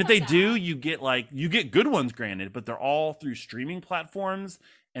 we talked and if about they do, that. you get good ones, granted, but they're all through streaming platforms,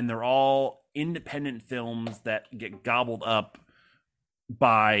 and they're all independent films that get gobbled up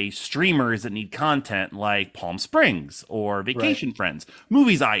by streamers that need content, like Palm Springs or Vacation Friends,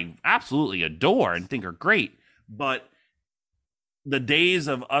 movies I absolutely adore and think are great. But the days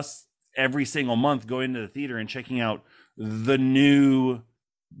of us every single month going to the theater and checking out the new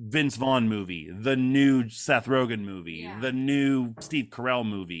Vince Vaughn movie, the new Seth Rogen movie, the new Steve Carell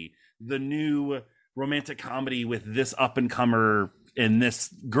movie, the new romantic comedy with this up and comer and this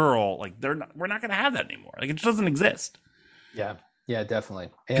girl, like we're not going to have that anymore. Like it just doesn't exist. Yeah, definitely.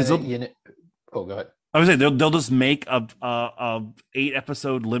 And go ahead. I would say they'll just make a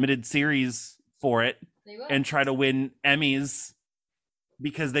 8-episode limited series for it and try to win Emmys,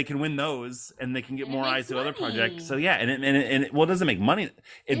 because they can win those and they can get more eyes to other projects. So yeah, and it doesn't make money.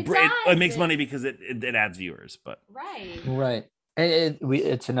 It makes money because it adds viewers, but right. And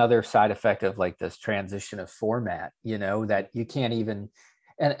it's another side effect of like this transition of format, that you can't even.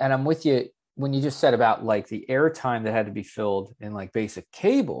 And I'm with you when you just said about like the airtime that had to be filled in like basic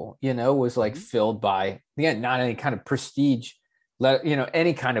cable, was like filled by, again, not any kind of prestige,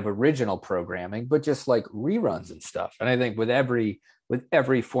 any kind of original programming, but just like reruns and stuff. And I think with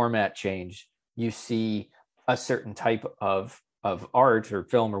every format change, you see a certain type of art or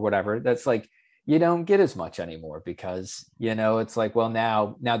film or whatever that's like you don't get as much anymore, because it's like, well,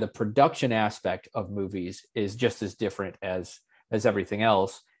 now the production aspect of movies is just as different as everything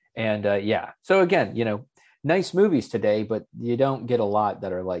else. And so again, nice movies today, but you don't get a lot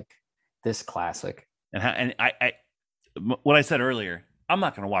that are like this classic. And I what I said earlier, I'm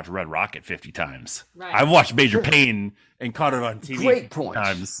not going to watch Red Rocket 50 times. Right. I've watched Major Payne and caught it on TV Great 50 point.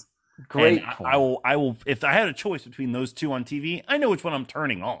 times. Great and point. I will if I had a choice between those two on TV, I know which one I'm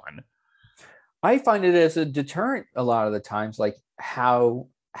turning on. I find it as a deterrent a lot of the times, like how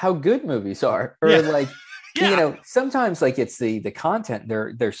good movies are, or like sometimes like it's the content,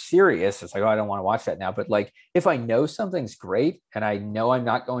 they're serious. It's like, oh, I don't want to watch that now. But like if I know something's great and I know I'm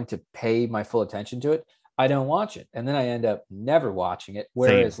not going to pay my full attention to it, I don't watch it, and then I end up never watching it.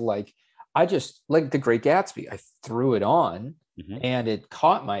 Whereas like I just like The Great Gatsby, I threw it on and it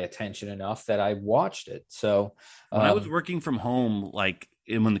caught my attention enough that I watched it. So when I was working from home, like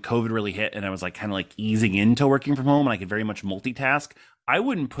when the COVID really hit and I was like kind of like easing into working from home and I could very much multitask, I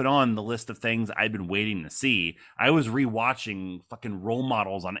wouldn't put on the list of things I'd been waiting to see. I was rewatching fucking Role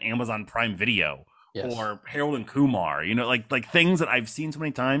Models on Amazon Prime Video. Yes. Or Harold and Kumar, like things that I've seen so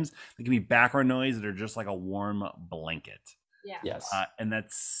many times that can be background noise that are just like a warm blanket. Yeah. Yes. And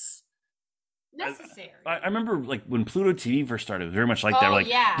that's necessary. I remember like when Pluto TV first started, it was very much like that.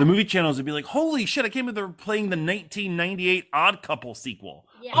 Like the movie channels would be like, holy shit, I can't believe they're playing the 1998 Odd Couple sequel.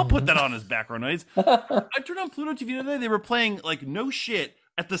 Yeah. I'll put that on as background noise. I turned on Pluto TV the other day, they were playing like no shit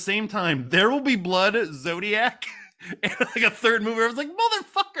at the same time. There Will Be Blood, Zodiac, and like a third movie. I was like,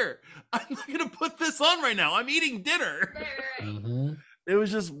 motherfucker, I'm not gonna put this on right now. I'm eating dinner. Right. It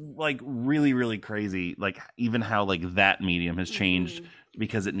was just like really, really crazy. Like even how like that medium has changed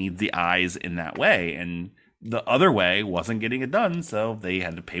because it needs the eyes in that way, and the other way wasn't getting it done, so they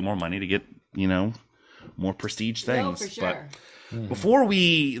had to pay more money to get more prestige things. No, for sure. But before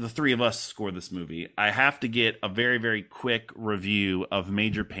the three of us score this movie, I have to get a very, very quick review of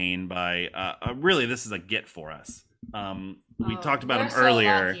Major Payne by really this is a get for us. We talked about him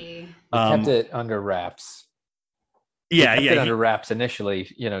earlier. We kept it under wraps. Yeah, under wraps initially,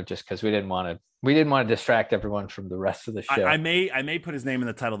 just because we didn't want to distract everyone from the rest of the show. I may put his name in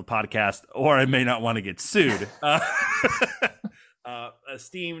the title of the podcast, or I may not want to get sued.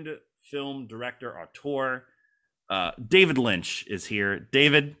 Esteemed film director, auteur, David Lynch is here.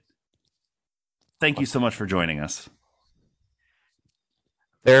 David, thank you so much for joining us.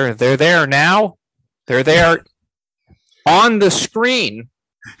 They're there now. They're there on the screen.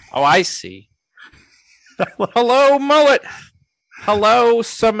 Oh, I see. Hello, Mullet. Hello,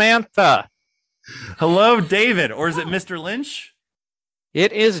 Samantha. Hello, David. Or is it Mr. Lynch?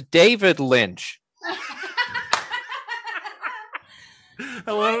 It is David Lynch.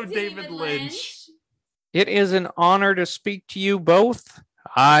 Hello, David Lynch. It is an honor to speak to you both.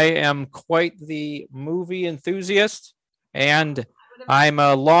 I am quite the movie enthusiast, and I'm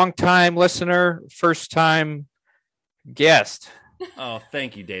a long-time listener, first-time guest. Oh,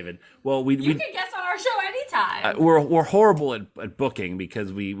 thank you, David. Well, you can guest on our show anytime. We're horrible at booking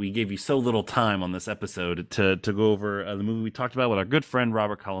because we gave you so little time on this episode to go over the movie we talked about with our good friend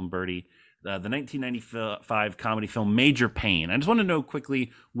Robert Colomberti, the 1995 comedy film Major Payne. I just want to know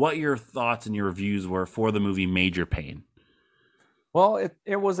quickly what your thoughts and your reviews were for the movie Major Payne. Well,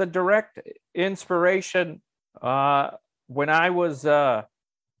 it was a direct inspiration when I was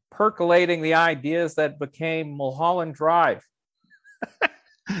percolating the ideas that became Mulholland Drive.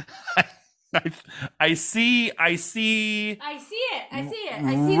 I see it. I see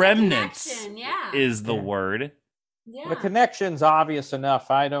the remnants connection. is the word. Yeah. The connection's obvious enough.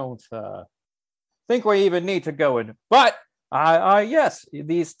 I don't think we even need to go in. But yes,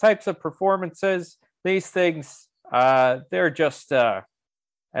 these types of performances, these things, they're just,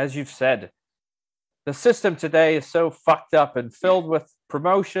 as you've said, the system today is so fucked up and filled with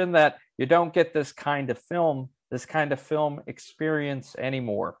promotion that you don't get this kind of film experience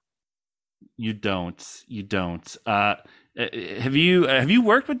anymore. You don't. Have you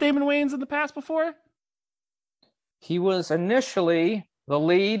worked with Damon Wayans in the past before? He was initially the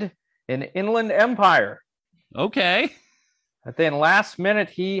lead in Inland Empire. Okay. But then last minute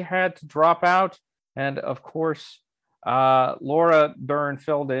he had to drop out, and of course Laura Dern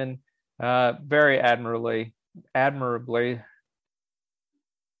filled in very admirably.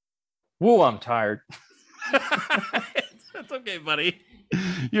 Woo, I'm tired. That's okay, buddy.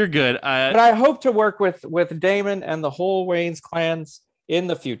 You're good. But I hope to work with Damon and the whole Wayans clans in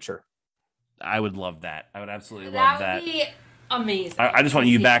the future. I would love that. I would absolutely love that. That would be amazing. I just want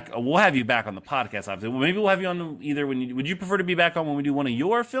you back. We'll have you back on the podcast, obviously. Well, maybe we'll have you on either would you prefer to be back on when we do one of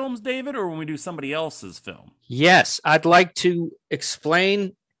your films, David, or when we do somebody else's film? Yes, I'd like to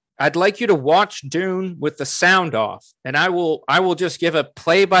explain. I'd like you to watch Dune with the sound off, and I will just give a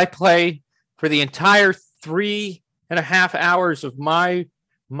play-by-play for the entire 3.5 hours of my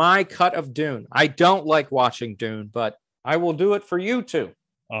cut of Dune. I don't like watching Dune, but I will do it for you two.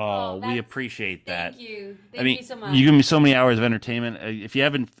 Oh, we appreciate that. Thank you. Thank you so much. You give me so many hours of entertainment. If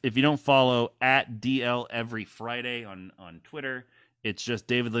you don't follow at DL every Friday on Twitter, it's just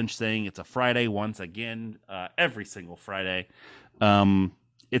David Lynch saying it's a Friday once again, every single Friday.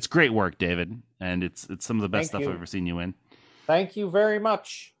 It's great work, David, and it's some of the best stuff I've ever seen you in. Thank you very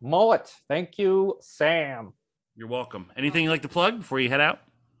much, Mullet. Thank you, Sam. You're welcome. Anything you'd like to plug before you head out?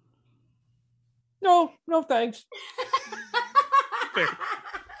 No, thanks. Fair.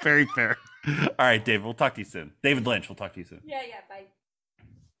 Very fair. All right, David, we'll talk to you soon. David Lynch, we'll talk to you soon. Yeah, bye.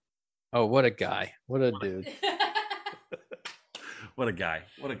 Oh, what a guy. What a dude. What a guy.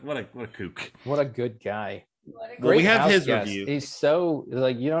 What a kook. What a good guy. Well, we have his review. He's so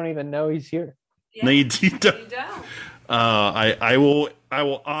you don't even know he's here. Yeah, no, you don't. You don't. I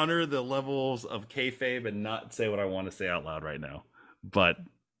will honor the levels of kayfabe and not say what I want to say out loud right now. But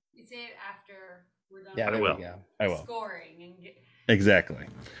You say it after we're done. Yeah, I will. I will. Scoring and Exactly.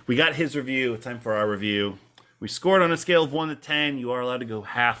 We got his review. It's time for our review. We scored on a scale of 1 to 10. You are allowed to go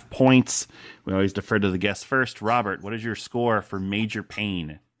half points. We always defer to the guest first. Robert, what is your score for Major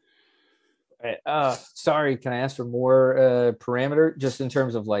Payne? Sorry, can I ask for more parameter just in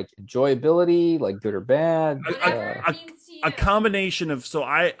terms of like enjoyability, like good or bad? A combination of, so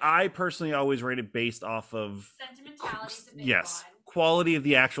I personally always rate it based off of sentimentality. Quality of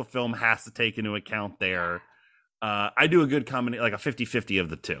the actual film has to take into account there. I do a good combination, like a 50-50 of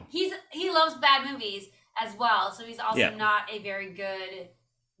the two. He loves bad movies as well, so he's also not a very good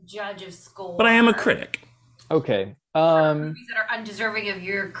judge of score. But I am a critic. Okay. Movies that are undeserving of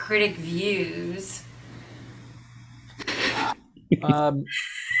your critic views. I'm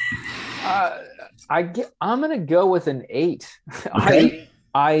gonna go with an 8. Okay.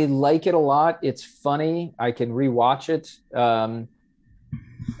 I like it a lot. It's funny. I can rewatch it.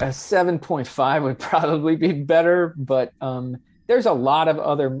 A 7.5 would probably be better, but there's a lot of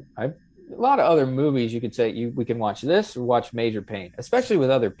other movies you could say we can watch this or watch Major Payne, especially with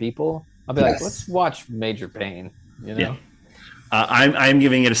other people. I'll be like, let's watch Major Payne. You know, yeah. I'm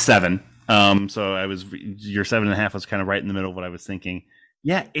giving it a 7. So your 7.5 was kind of right in the middle of what I was thinking.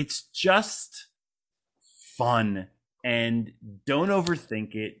 Yeah, it's just fun, and don't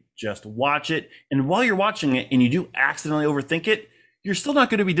overthink it. Just watch it. And while you're watching it and you do accidentally overthink it, you're still not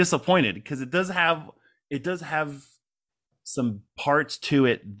going to be disappointed, because it does have some parts to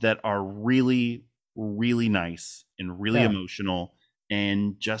it that are really, really nice and really emotional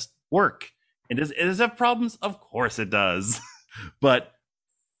and just work. Does it have problems? Of course it does. But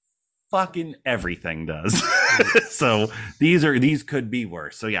fucking everything does. So these could be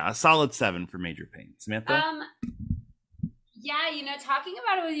worse. So yeah, a solid 7 for Major Pain. Samantha? Yeah, talking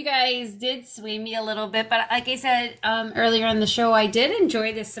about it with you guys did sway me a little bit, but like I said earlier in the show, I did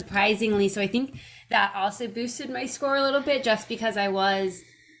enjoy this surprisingly. So I think that also boosted my score a little bit, just because I was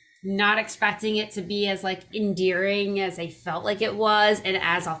not expecting it to be as like endearing as I felt like it was, and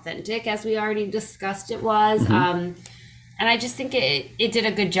as authentic as we already discussed it was. And I just think it did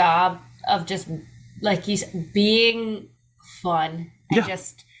a good job of just, like you said, being fun and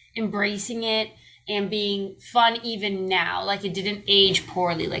just embracing it and being fun even now. Like, it didn't age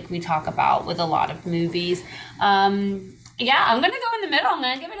poorly like we talk about with a lot of movies. Yeah, I'm gonna go in the middle. I'm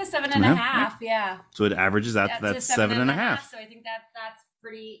gonna give it a 7.5. Yeah. So it averages out to that 7.5. So I think that's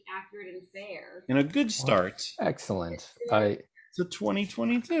pretty accurate and fair. And a good start. Excellent. To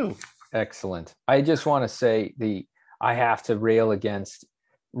 2022. Excellent. I just want to say I have to rail against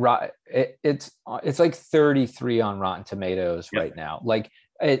it's like 33 on Rotten Tomatoes right now. Like,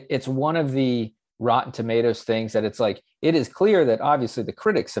 it's one of the Rotten Tomatoes things that it's like, it is clear that obviously the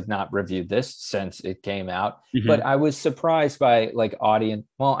critics have not reviewed this since it came out, but I was surprised by like audience.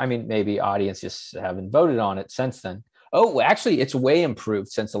 Well, I mean, maybe audience just haven't voted on it since then. Oh, actually, it's way improved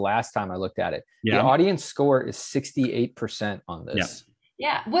since the last time I looked at it. The audience score is 68% on this.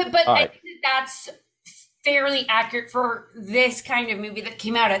 Yeah, but I think that's fairly accurate for this kind of movie that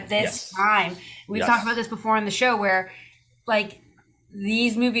came out at this time. We've talked about this before on the show, where like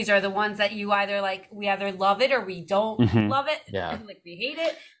these movies are the ones that you we either love it or we don't love it. Yeah, like we hate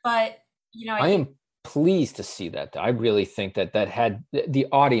it. But I am pleased to see that. I really think that had the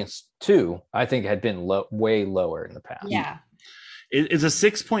audience too, I think, had been way lower in the past. Yeah, it's a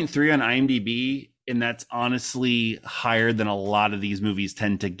 6.3 on IMDb. And that's honestly higher than a lot of these movies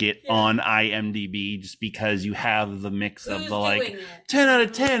tend to get on IMDb, just because you have the mix of the like 10 out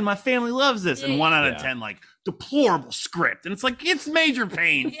of 10, my family loves this, and 1 out of 10, like deplorable script. And it's like, it's Major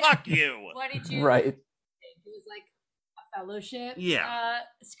Pain. Fuck you. What did you think? It was like a fellowship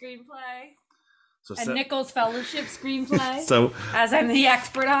screenplay. So Nichols Fellowship screenplay. So, as I'm the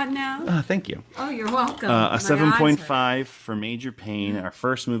expert on now. Thank you. Oh, you're welcome. A 7.5 for Major Pain, our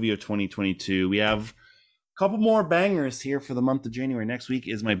first movie of 2022. We have a couple more bangers here for the month of January. Next week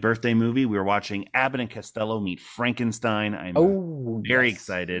is my birthday movie. We're watching Abbott and Costello Meet Frankenstein. I'm very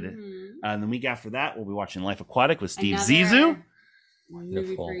excited. And the week after that, we'll be watching Life Aquatic with Steve Zissou.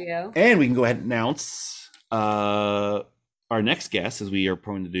 Movie for you. And we can go ahead and announce our next guest, as we are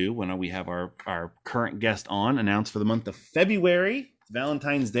prone to do when we have our current guest on, announced for the month of February. It's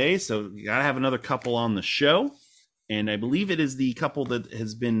Valentine's Day, so you gotta have another couple on the show. And I believe it is the couple that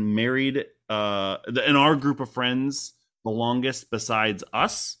has been married in our group of friends the longest besides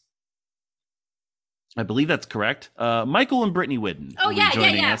us. I believe that's correct. Michael and Brittany Whitten. Oh, yeah.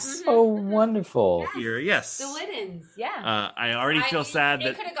 Us. Oh, wonderful. Here, yes. The Whittens, yeah. I already feel sad that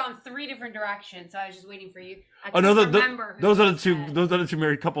it could have gone 3 different directions, so I was just waiting for you. Those are the two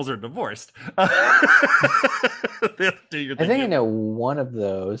married couples are divorced. I think I know one of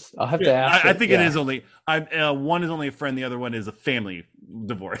those. I'll have to ask. I think it is only. One is only a friend. The other one is a family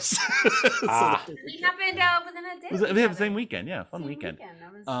divorce. It happened within a day. They have the same weekend. Yeah, fun weekend.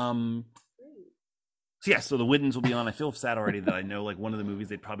 So the Whittens will be on. I feel sad already that I know like one of the movies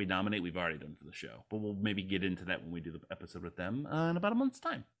they'd probably nominate we've already done for the show, but we'll maybe get into that when we do the episode with them in about a month's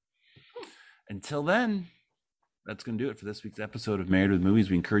time. Until then, that's going to do it for this week's episode of Married with Movies.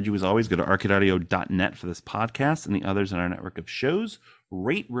 We encourage you, as always, go to arcadeaudio.net for this podcast and the others in our network of shows.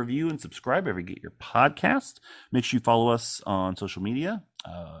 Rate, review, and subscribe wherever you get your podcast. Make sure you follow us on social media.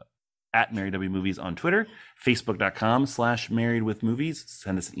 At Married W Movies on Twitter, facebook.com/marriedwithmovies.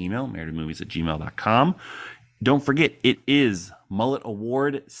 Send us an email, marriedwithmovies@gmail.com. Don't forget, it is Mullet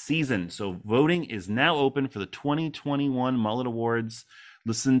Award season. So voting is now open for the 2021 Mullet Awards.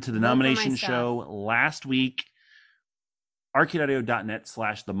 Listen to the nomination show last week.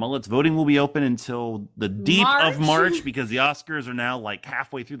 arcadeaudio.net/the mullets. Voting will be open until the deep of March, because the Oscars are now like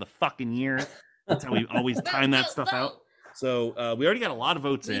halfway through the fucking year. That's how we always time that stuff out. So we already got a lot of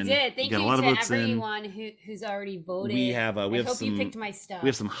votes in. We did. Thank you to everyone who's already voted. We have you picked my stuff. We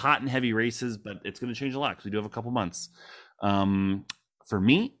have some hot and heavy races, but it's going to change a lot because we do have a couple months. For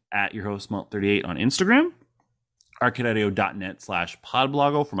me, at your host Malt38 on Instagram,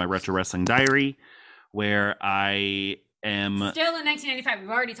 arcadeaudio.net/podbloggo for my retro wrestling diary. where I am still in 1995. We've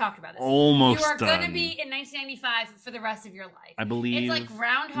already talked about this. almost You are done. going to be in 1995 for the rest of your life. I believe it's like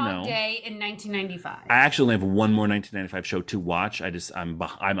Groundhog Day in 1995. I actually only have one more 1995 show to watch. I'm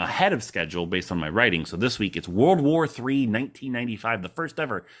ahead of schedule based on my writing. So this week it's World War III 1995, the first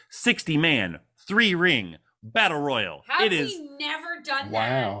ever 60-man 3-ring battle royal. How it have is we never done that?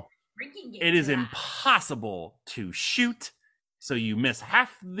 Wow. It is impossible to shoot, so you miss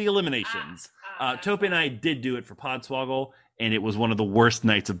half the eliminations. Tope and I did do it for Podswoggle, and it was one of the worst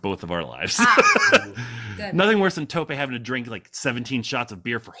nights of both of our lives. Nothing worse than Tope having to drink like 17 shots of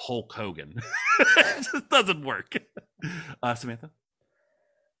beer for Hulk Hogan. It just doesn't work. Samantha?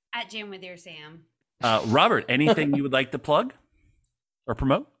 At Jam with Your Sam. Robert, anything you would like to plug or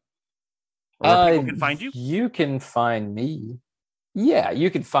promote? Or where people can find you? You can find me. Yeah, you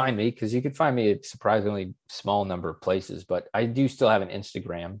can find me because you can find me at surprisingly small number of places, but I do still have an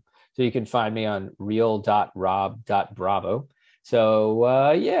Instagram. So you can find me on real.rob.bravo.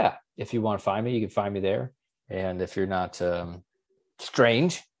 So yeah, if you want to find me, you can find me there. And if you're not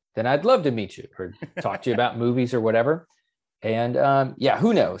strange, then I'd love to meet you or talk to you about movies or whatever. And yeah,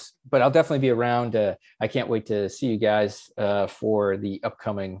 who knows? But I'll definitely be around. I can't wait to see you guys for the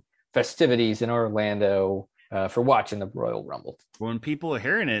upcoming festivities in Orlando for watching the Royal Rumble. When people are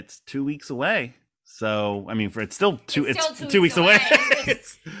hearing it, it's 2 weeks away. So, I mean, it's still 2 weeks away.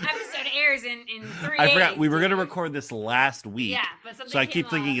 Episode airs in 3 days. I forgot we were going to record this last week. Yeah, but something so I keep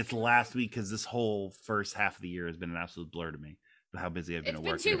thinking lost. it's last week because this whole first half of the year has been an absolute blur to me. How busy I've been at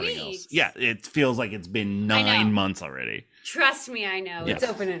work and everything else. Yeah, it feels like it's been 9 months already. Trust me, I know. Yeah. It's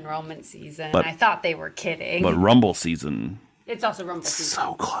open enrollment season. But- I thought they were kidding. But Rumble season, It's also Rumble season.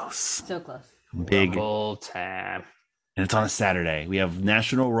 so close. So close. Big. Rumble time. And it's on a Saturday. We have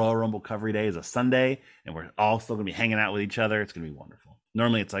National Royal Rumble Recovery Day is a Sunday, and we're all still going to be hanging out with each other. It's going to be wonderful.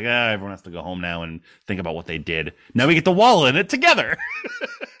 Normally, it's like, everyone has to go home now and think about what they did. Now we get to wallow in it together.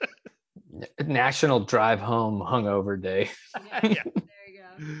 National Drive Home Hungover Day. Yeah. There you go.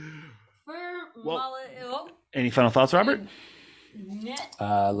 For Mullet. Any final thoughts, Robert?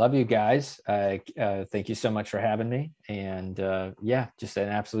 Love you guys. Thank you so much for having me. And yeah, just an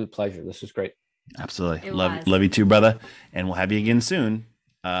absolute pleasure. This was great. Absolutely. Love you too, brother. And we'll have you again soon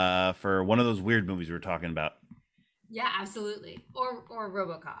for one of those weird movies we were talking about. Yeah, absolutely. Or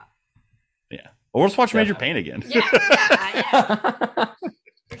RoboCop. Yeah. Or let's watch Major Payne again. Yeah.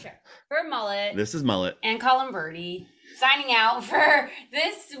 For sure. For Mullet. This is Mullet. And Colin Birdie signing out for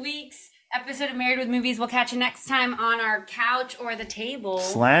this week's episode of Married with Movies. We'll catch you next time on our couch or the table. /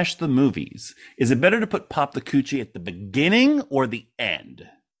 the movies. Is it better to put Pop the Coochie at the beginning or the end?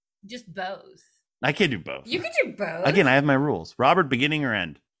 Just both. I can't do both. You can do both. Again, I have my rules. Robert, beginning or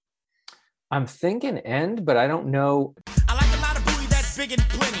end? I'm thinking end, but I don't know. I like a lot of booty that's big and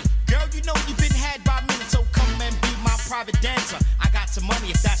plenty. Girl, you know you've been had by me, so come and be my private dancer. I got some money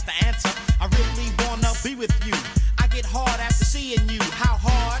if that's the answer. I really wanna be with you. I get hard after seeing you. How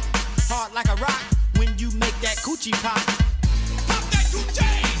hard? Hard like a rock when you make that coochie pop. Pop that coochie,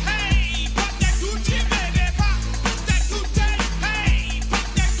 hey! Pop that coochie, baby, pop that coochie, hey! Pop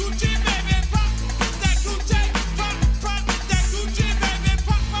that coochie, baby, pop that coochie, pop that coochie, baby,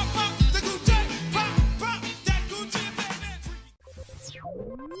 pop the coochie, pop that coochie,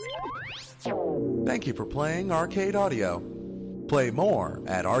 baby. Thank you for playing Arcade Audio. Play more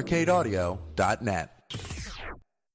at arcadeaudio.net.